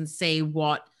guides and see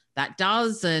what that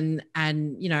does and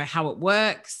how it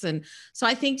works. And so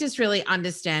I think just really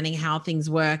understanding how things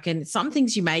work, and some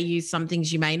things you may use, some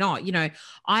things you may not.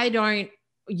 I don't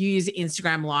use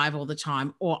Instagram Live all the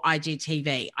time or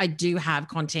IGTV. I do have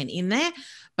content in there,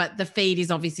 but the feed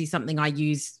is obviously something I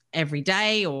use every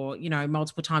day or,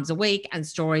 multiple times a week, and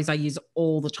stories I use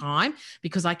all the time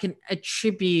because I can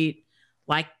attribute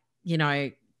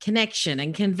connection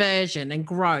and conversion and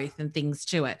growth and things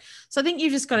to it. So I think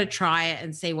you've just got to try it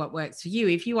and see what works for you.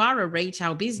 If you are a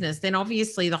retail business, then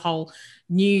obviously the whole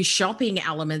new shopping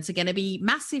elements are going to be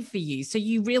massive for you. So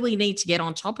you really need to get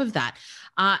on top of that.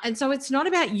 And so it's not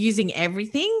about using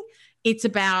everything. It's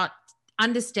about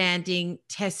understanding,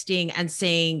 testing, and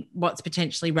seeing what's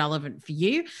potentially relevant for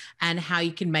you and how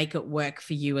you can make it work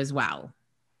for you as well.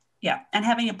 Yeah, and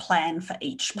having a plan for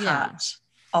each part.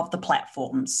 of the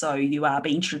platform. So you are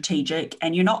being strategic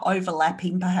and you're not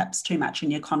overlapping perhaps too much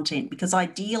in your content, because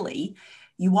ideally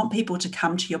you want people to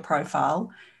come to your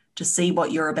profile to see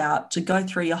what you're about, to go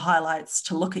through your highlights,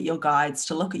 to look at your guides,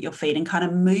 to look at your feed and kind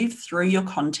of move through your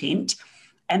content.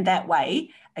 And that way,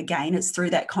 again, it's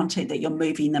through that content that you're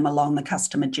moving them along the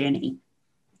customer journey.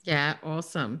 Yeah,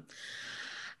 awesome.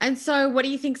 And so what do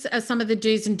you think are some of the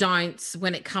do's and don'ts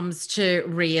when it comes to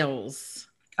Reels?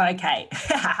 Okay.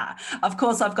 Of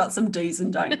course, I've got some do's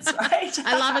and don'ts, right?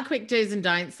 I love a quick do's and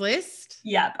don'ts list.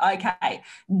 Yeah. Okay.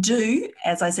 Do,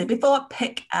 as I said before,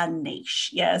 pick a niche.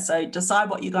 Yeah. So decide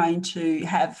what you're going to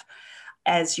have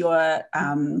as your,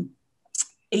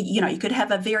 you could have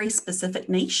a very specific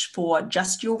niche for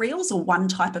just your Reels, or one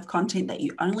type of content that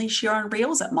you only share on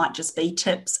Reels. It might just be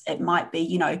tips. It might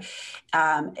be,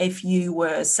 if you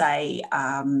were, say,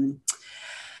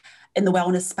 in the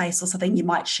wellness space or something, you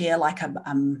might share like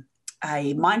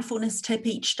a mindfulness tip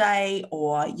each day,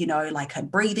 or, like a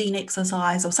breathing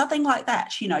exercise or something like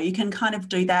that. You can kind of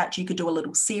do that. You could do a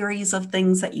little series of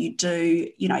things that you do,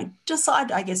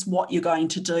 decide, I guess, what you're going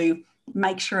to do.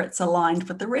 Make sure it's aligned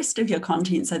with the rest of your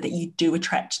content so that you do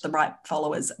attract the right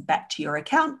followers back to your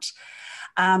account.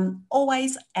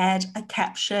 Always add a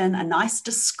caption, a nice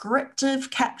descriptive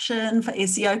caption for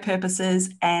SEO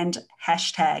purposes, and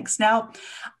hashtags. Now,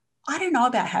 I don't know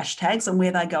about hashtags and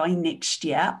where they're going next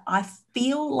year. I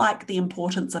feel like the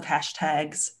importance of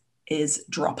hashtags is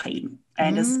dropping,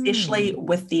 and especially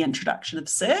with the introduction of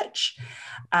search.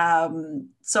 So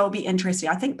it'll be interesting.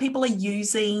 I think people are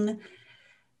using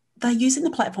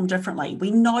the platform differently.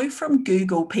 We know from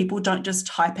Google, people don't just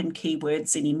type in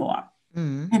keywords anymore.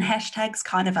 And hashtags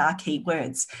kind of are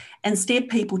keywords. Instead,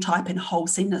 people type in whole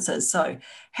sentences. So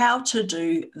how to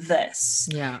do this.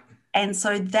 Yeah. And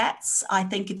so that's, I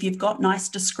think, if you've got nice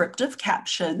descriptive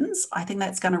captions, I think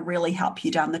that's going to really help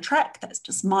you down the track. That's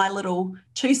just my little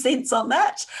 2 cents on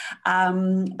that.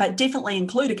 But definitely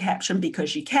include a caption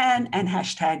because you can, and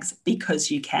hashtags because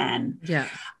you can. Yeah.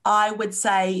 I would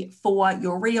say for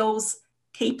your Reels,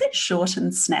 keep it short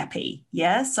and snappy.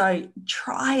 Yeah. So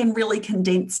try and really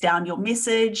condense down your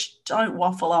message. Don't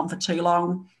waffle on for too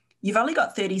long. You've only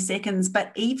got 30 seconds,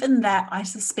 but even that, I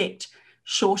suspect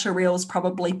shorter Reels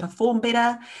probably perform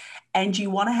better, and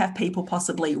you want to have people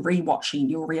possibly rewatching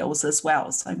your Reels as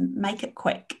well. So make it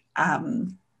quick.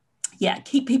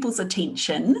 Keep people's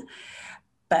attention,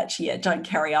 but don't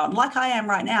carry on like I am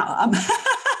right now.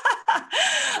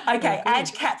 Okay,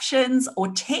 add captions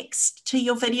or text to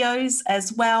your videos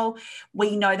as well.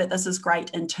 We know that this is great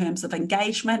in terms of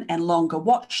engagement and longer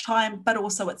watch time, but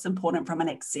also it's important from an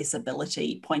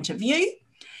accessibility point of view.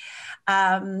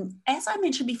 As I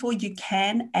mentioned before, you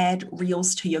can add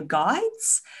Reels to your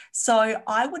guides. So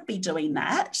I would be doing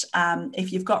that.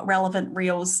 If you've got relevant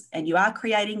Reels and you are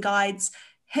creating guides,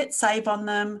 hit save on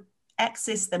them,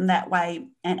 access them that way,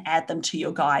 and add them to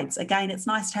your guides. Again, it's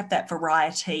nice to have that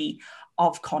variety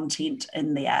of content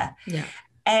in there. Yeah.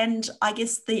 And I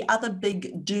guess the other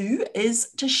big do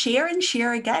is to share and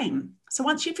share again. So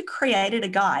once you've created a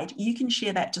guide, you can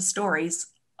share that to stories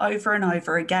over and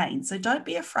over again. So don't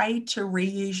be afraid to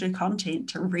reuse your content,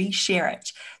 to reshare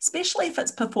it, especially if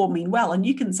it's performing well. And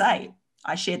you can say,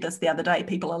 I shared this the other day,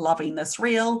 people are loving this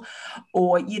reel,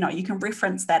 or, you can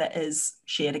reference that it is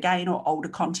shared again or older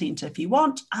content if you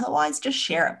want. Otherwise, just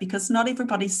share it, because not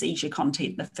everybody sees your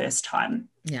content the first time.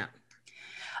 Yeah.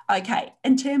 Okay.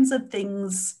 In terms of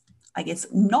things, I guess,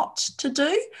 not to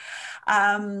do,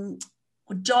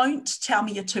 don't tell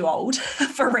me you're too old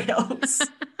for Reels.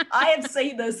 I have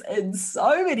seen this in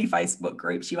so many Facebook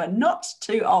groups. You are not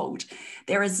too old.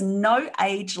 There is no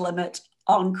age limit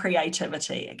on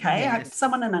creativity. Okay. Yes. I had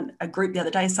someone in a group the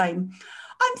other day saying,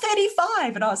 I'm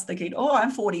 35. And I was thinking,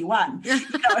 I'm 41.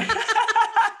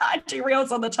 I do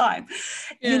Reels all the time.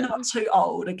 Yeah. You're not too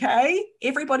old. Okay.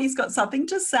 Everybody's got something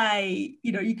to say.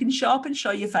 You can show up and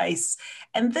show your face.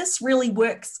 And this really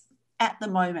works at the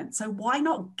moment. So why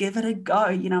not give it a go?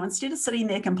 Instead of sitting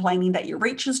there complaining that your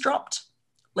reach has dropped,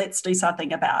 let's do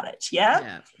something about it.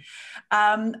 Yeah.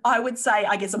 I would say,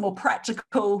 I guess, a more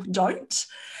practical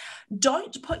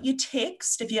don't put your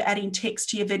text, if you're adding text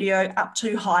to your video, up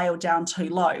too high or down too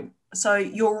low. So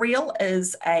your reel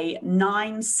is a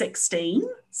 9:16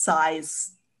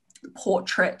 size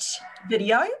portrait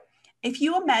video. If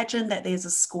you imagine that there's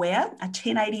a square, a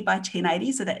 1080 by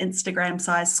 1080, so the Instagram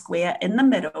size square in the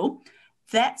middle,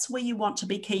 that's where you want to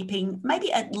be keeping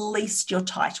maybe at least your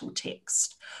title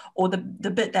text, or the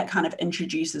bit that kind of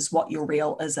introduces what your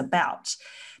reel is about.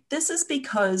 This is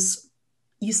because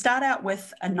you start out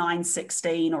with a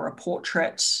 9:16 or a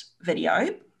portrait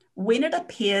video. When it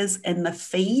appears in the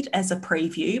feed as a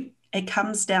preview, it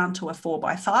comes down to a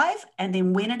 4:5. And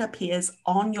then when it appears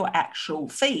on your actual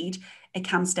feed, it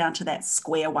comes down to that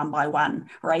square 1:1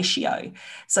 ratio.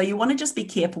 So you want to just be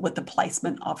careful with the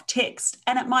placement of text.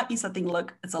 And it might be something,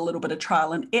 look, it's a little bit of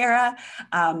trial and error.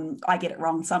 I get it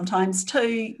wrong sometimes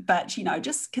too, but,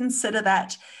 just consider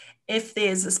that if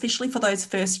there's, especially for those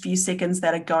first few seconds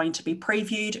that are going to be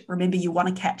previewed, remember you want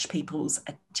to catch people's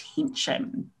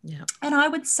attention. Yeah. And I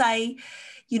would say,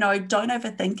 don't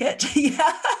overthink it.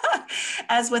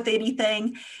 As with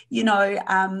anything,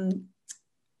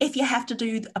 if you have to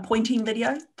do a pointing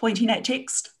video, pointing at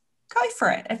text, go for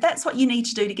it. If that's what you need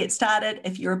to do to get started,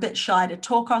 if you're a bit shy to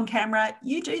talk on camera,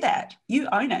 you do that. You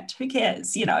own it. Who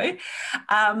cares? If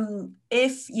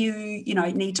you,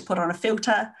 need to put on a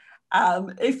filter,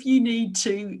 if you need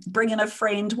to bring in a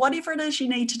friend, whatever it is you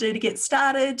need to do to get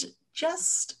started,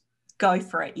 just go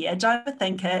for it. Yeah, don't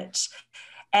overthink it.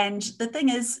 And the thing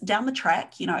is, down the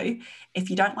track, if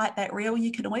you don't like that reel,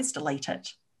 you can always delete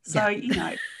it. So,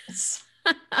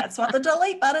 that's what the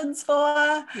delete button's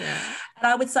for. Yeah. And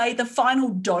I would say the final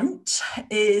don't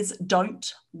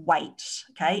wait.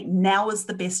 Okay. Now is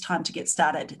the best time to get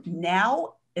started.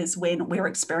 Now is when we're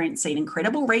experiencing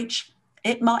incredible reach.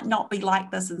 It might not be like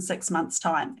this in 6 months'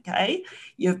 time. Okay.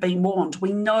 You've been warned.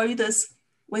 We know this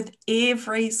with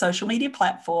every social media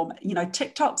platform.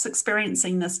 TikTok's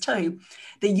experiencing this too.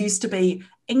 There used to be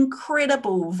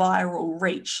incredible viral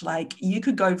reach. Like you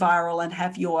could go viral and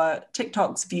have your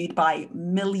TikToks viewed by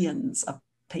millions of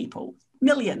people,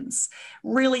 millions,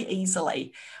 really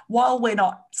easily. While we're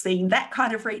not seeing that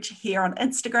kind of reach here on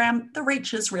Instagram, the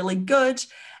reach is really good,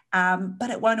 but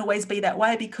it won't always be that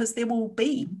way because there will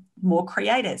be more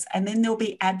creators and then there'll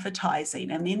be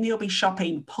advertising and then there'll be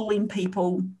shopping, pulling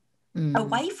people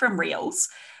away from reels.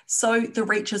 So the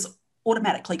reach is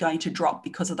automatically going to drop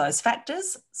because of those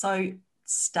factors. So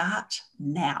start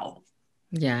now.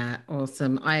 Yeah,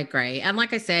 awesome. I agree. And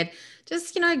like I said,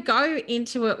 just, go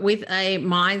into it with a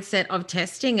mindset of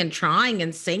testing and trying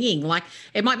and seeing. Like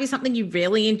it might be something you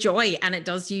really enjoy and it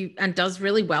does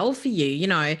really well for you,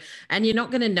 and you're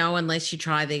not going to know unless you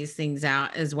try these things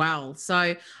out as well.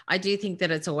 So I do think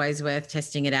that it's always worth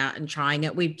testing it out and trying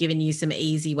it. We've given you some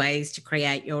easy ways to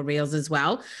create your reels as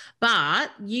well,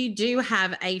 but you do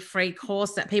have a free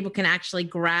course that people can actually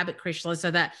grab at Krishla so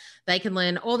that they can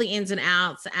learn all the ins and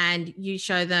outs and you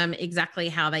show them exactly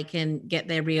how they can get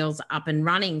their reels up and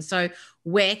running. So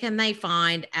where can they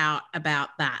find out about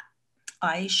that?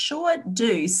 I sure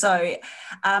do. So,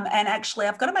 and actually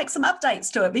I've got to make some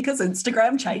updates to it because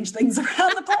Instagram changed things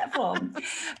around the platform,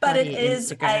 but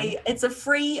it's a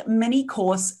free mini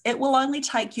course. It will only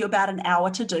take you about an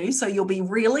hour to do. So you'll be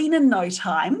reeling in no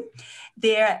time.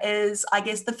 There is, I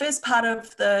guess, the first part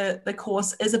of the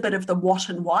course is a bit of the what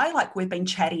and why, like we've been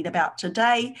chatting about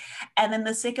today. And then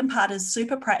the second part is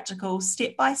super practical,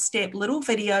 step-by-step little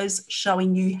videos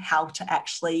showing you how to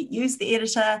actually use the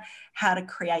editor, how to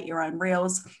create your own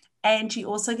reels. And you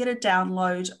also get a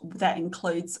download that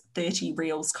includes 30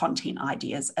 reels content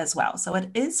ideas as well. So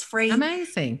it is free.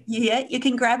 Amazing. Yeah, you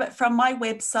can grab it from my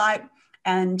website.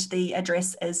 And the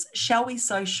address is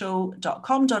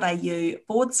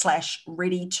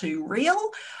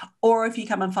shallwesocial.com.au/ready-to-reel. Or if you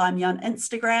come and find me on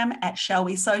Instagram at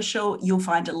shallwesocial, you'll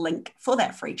find a link for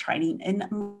that free training in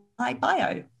my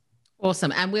bio.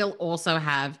 Awesome. And we'll also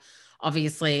have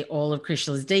obviously all of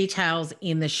Krishla's details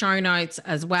in the show notes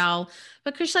as well.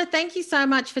 But Krishla, thank you so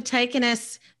much for taking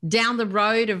us down the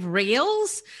road of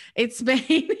reels. It's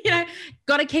been,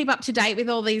 got to keep up to date with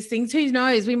all these things. Who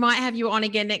knows? We might have you on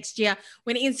again next year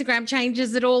when Instagram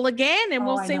changes it all again and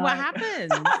we'll see what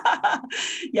happens.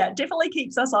 Yeah, it definitely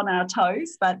keeps us on our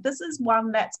toes, but this is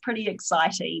one that's pretty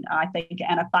exciting, I think,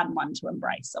 and a fun one to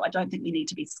embrace. So I don't think we need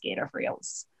to be scared of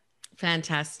reels.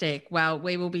 Fantastic. Well,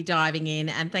 we will be diving in,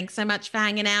 and thanks so much for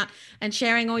hanging out and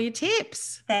sharing all your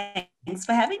tips. Thanks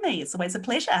for having me. It's always a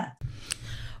pleasure.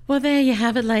 Well, there you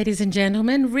have it, ladies and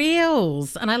gentlemen,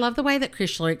 reels. And I love the way that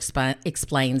Krishla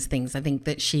explains things. I think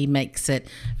that she makes it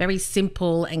very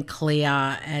simple and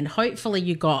clear, and hopefully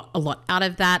you got a lot out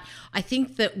of that. I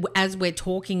think that as we're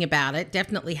talking about it,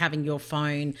 definitely having your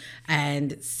phone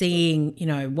and seeing,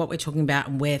 what we're talking about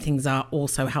and where things are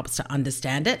also helps to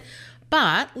understand it.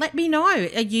 But let me know,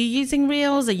 are you using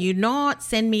Reels? Are you not?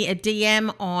 Send me a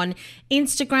DM on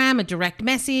Instagram, a direct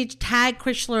message, tag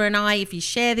Krishla and I if you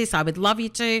share this. I would love you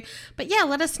to. But yeah,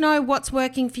 let us know what's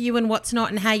working for you and what's not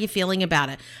and how you're feeling about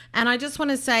it. And I just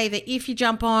want to say that if you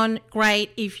jump on,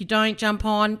 great. If you don't jump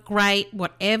on, great.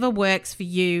 Whatever works for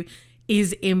you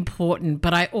is important.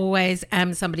 But I always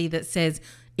am somebody that says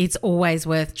it's always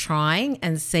worth trying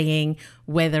and seeing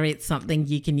whether it's something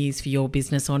you can use for your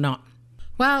business or not.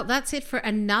 Well, that's it for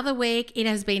another week. It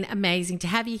has been amazing to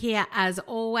have you here as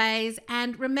always.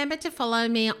 And remember to follow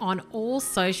me on all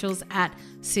socials at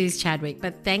Suze Chadwick.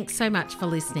 But thanks so much for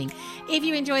listening. If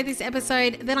you enjoyed this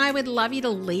episode, then I would love you to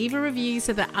leave a review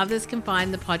so that others can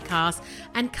find the podcast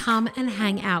and come and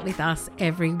hang out with us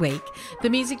every week. The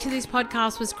music to this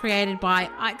podcast was created by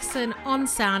Ixon on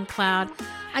SoundCloud.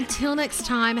 Until next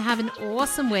time, have an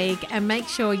awesome week and make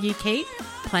sure you keep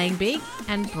playing big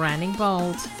and branding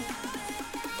bold.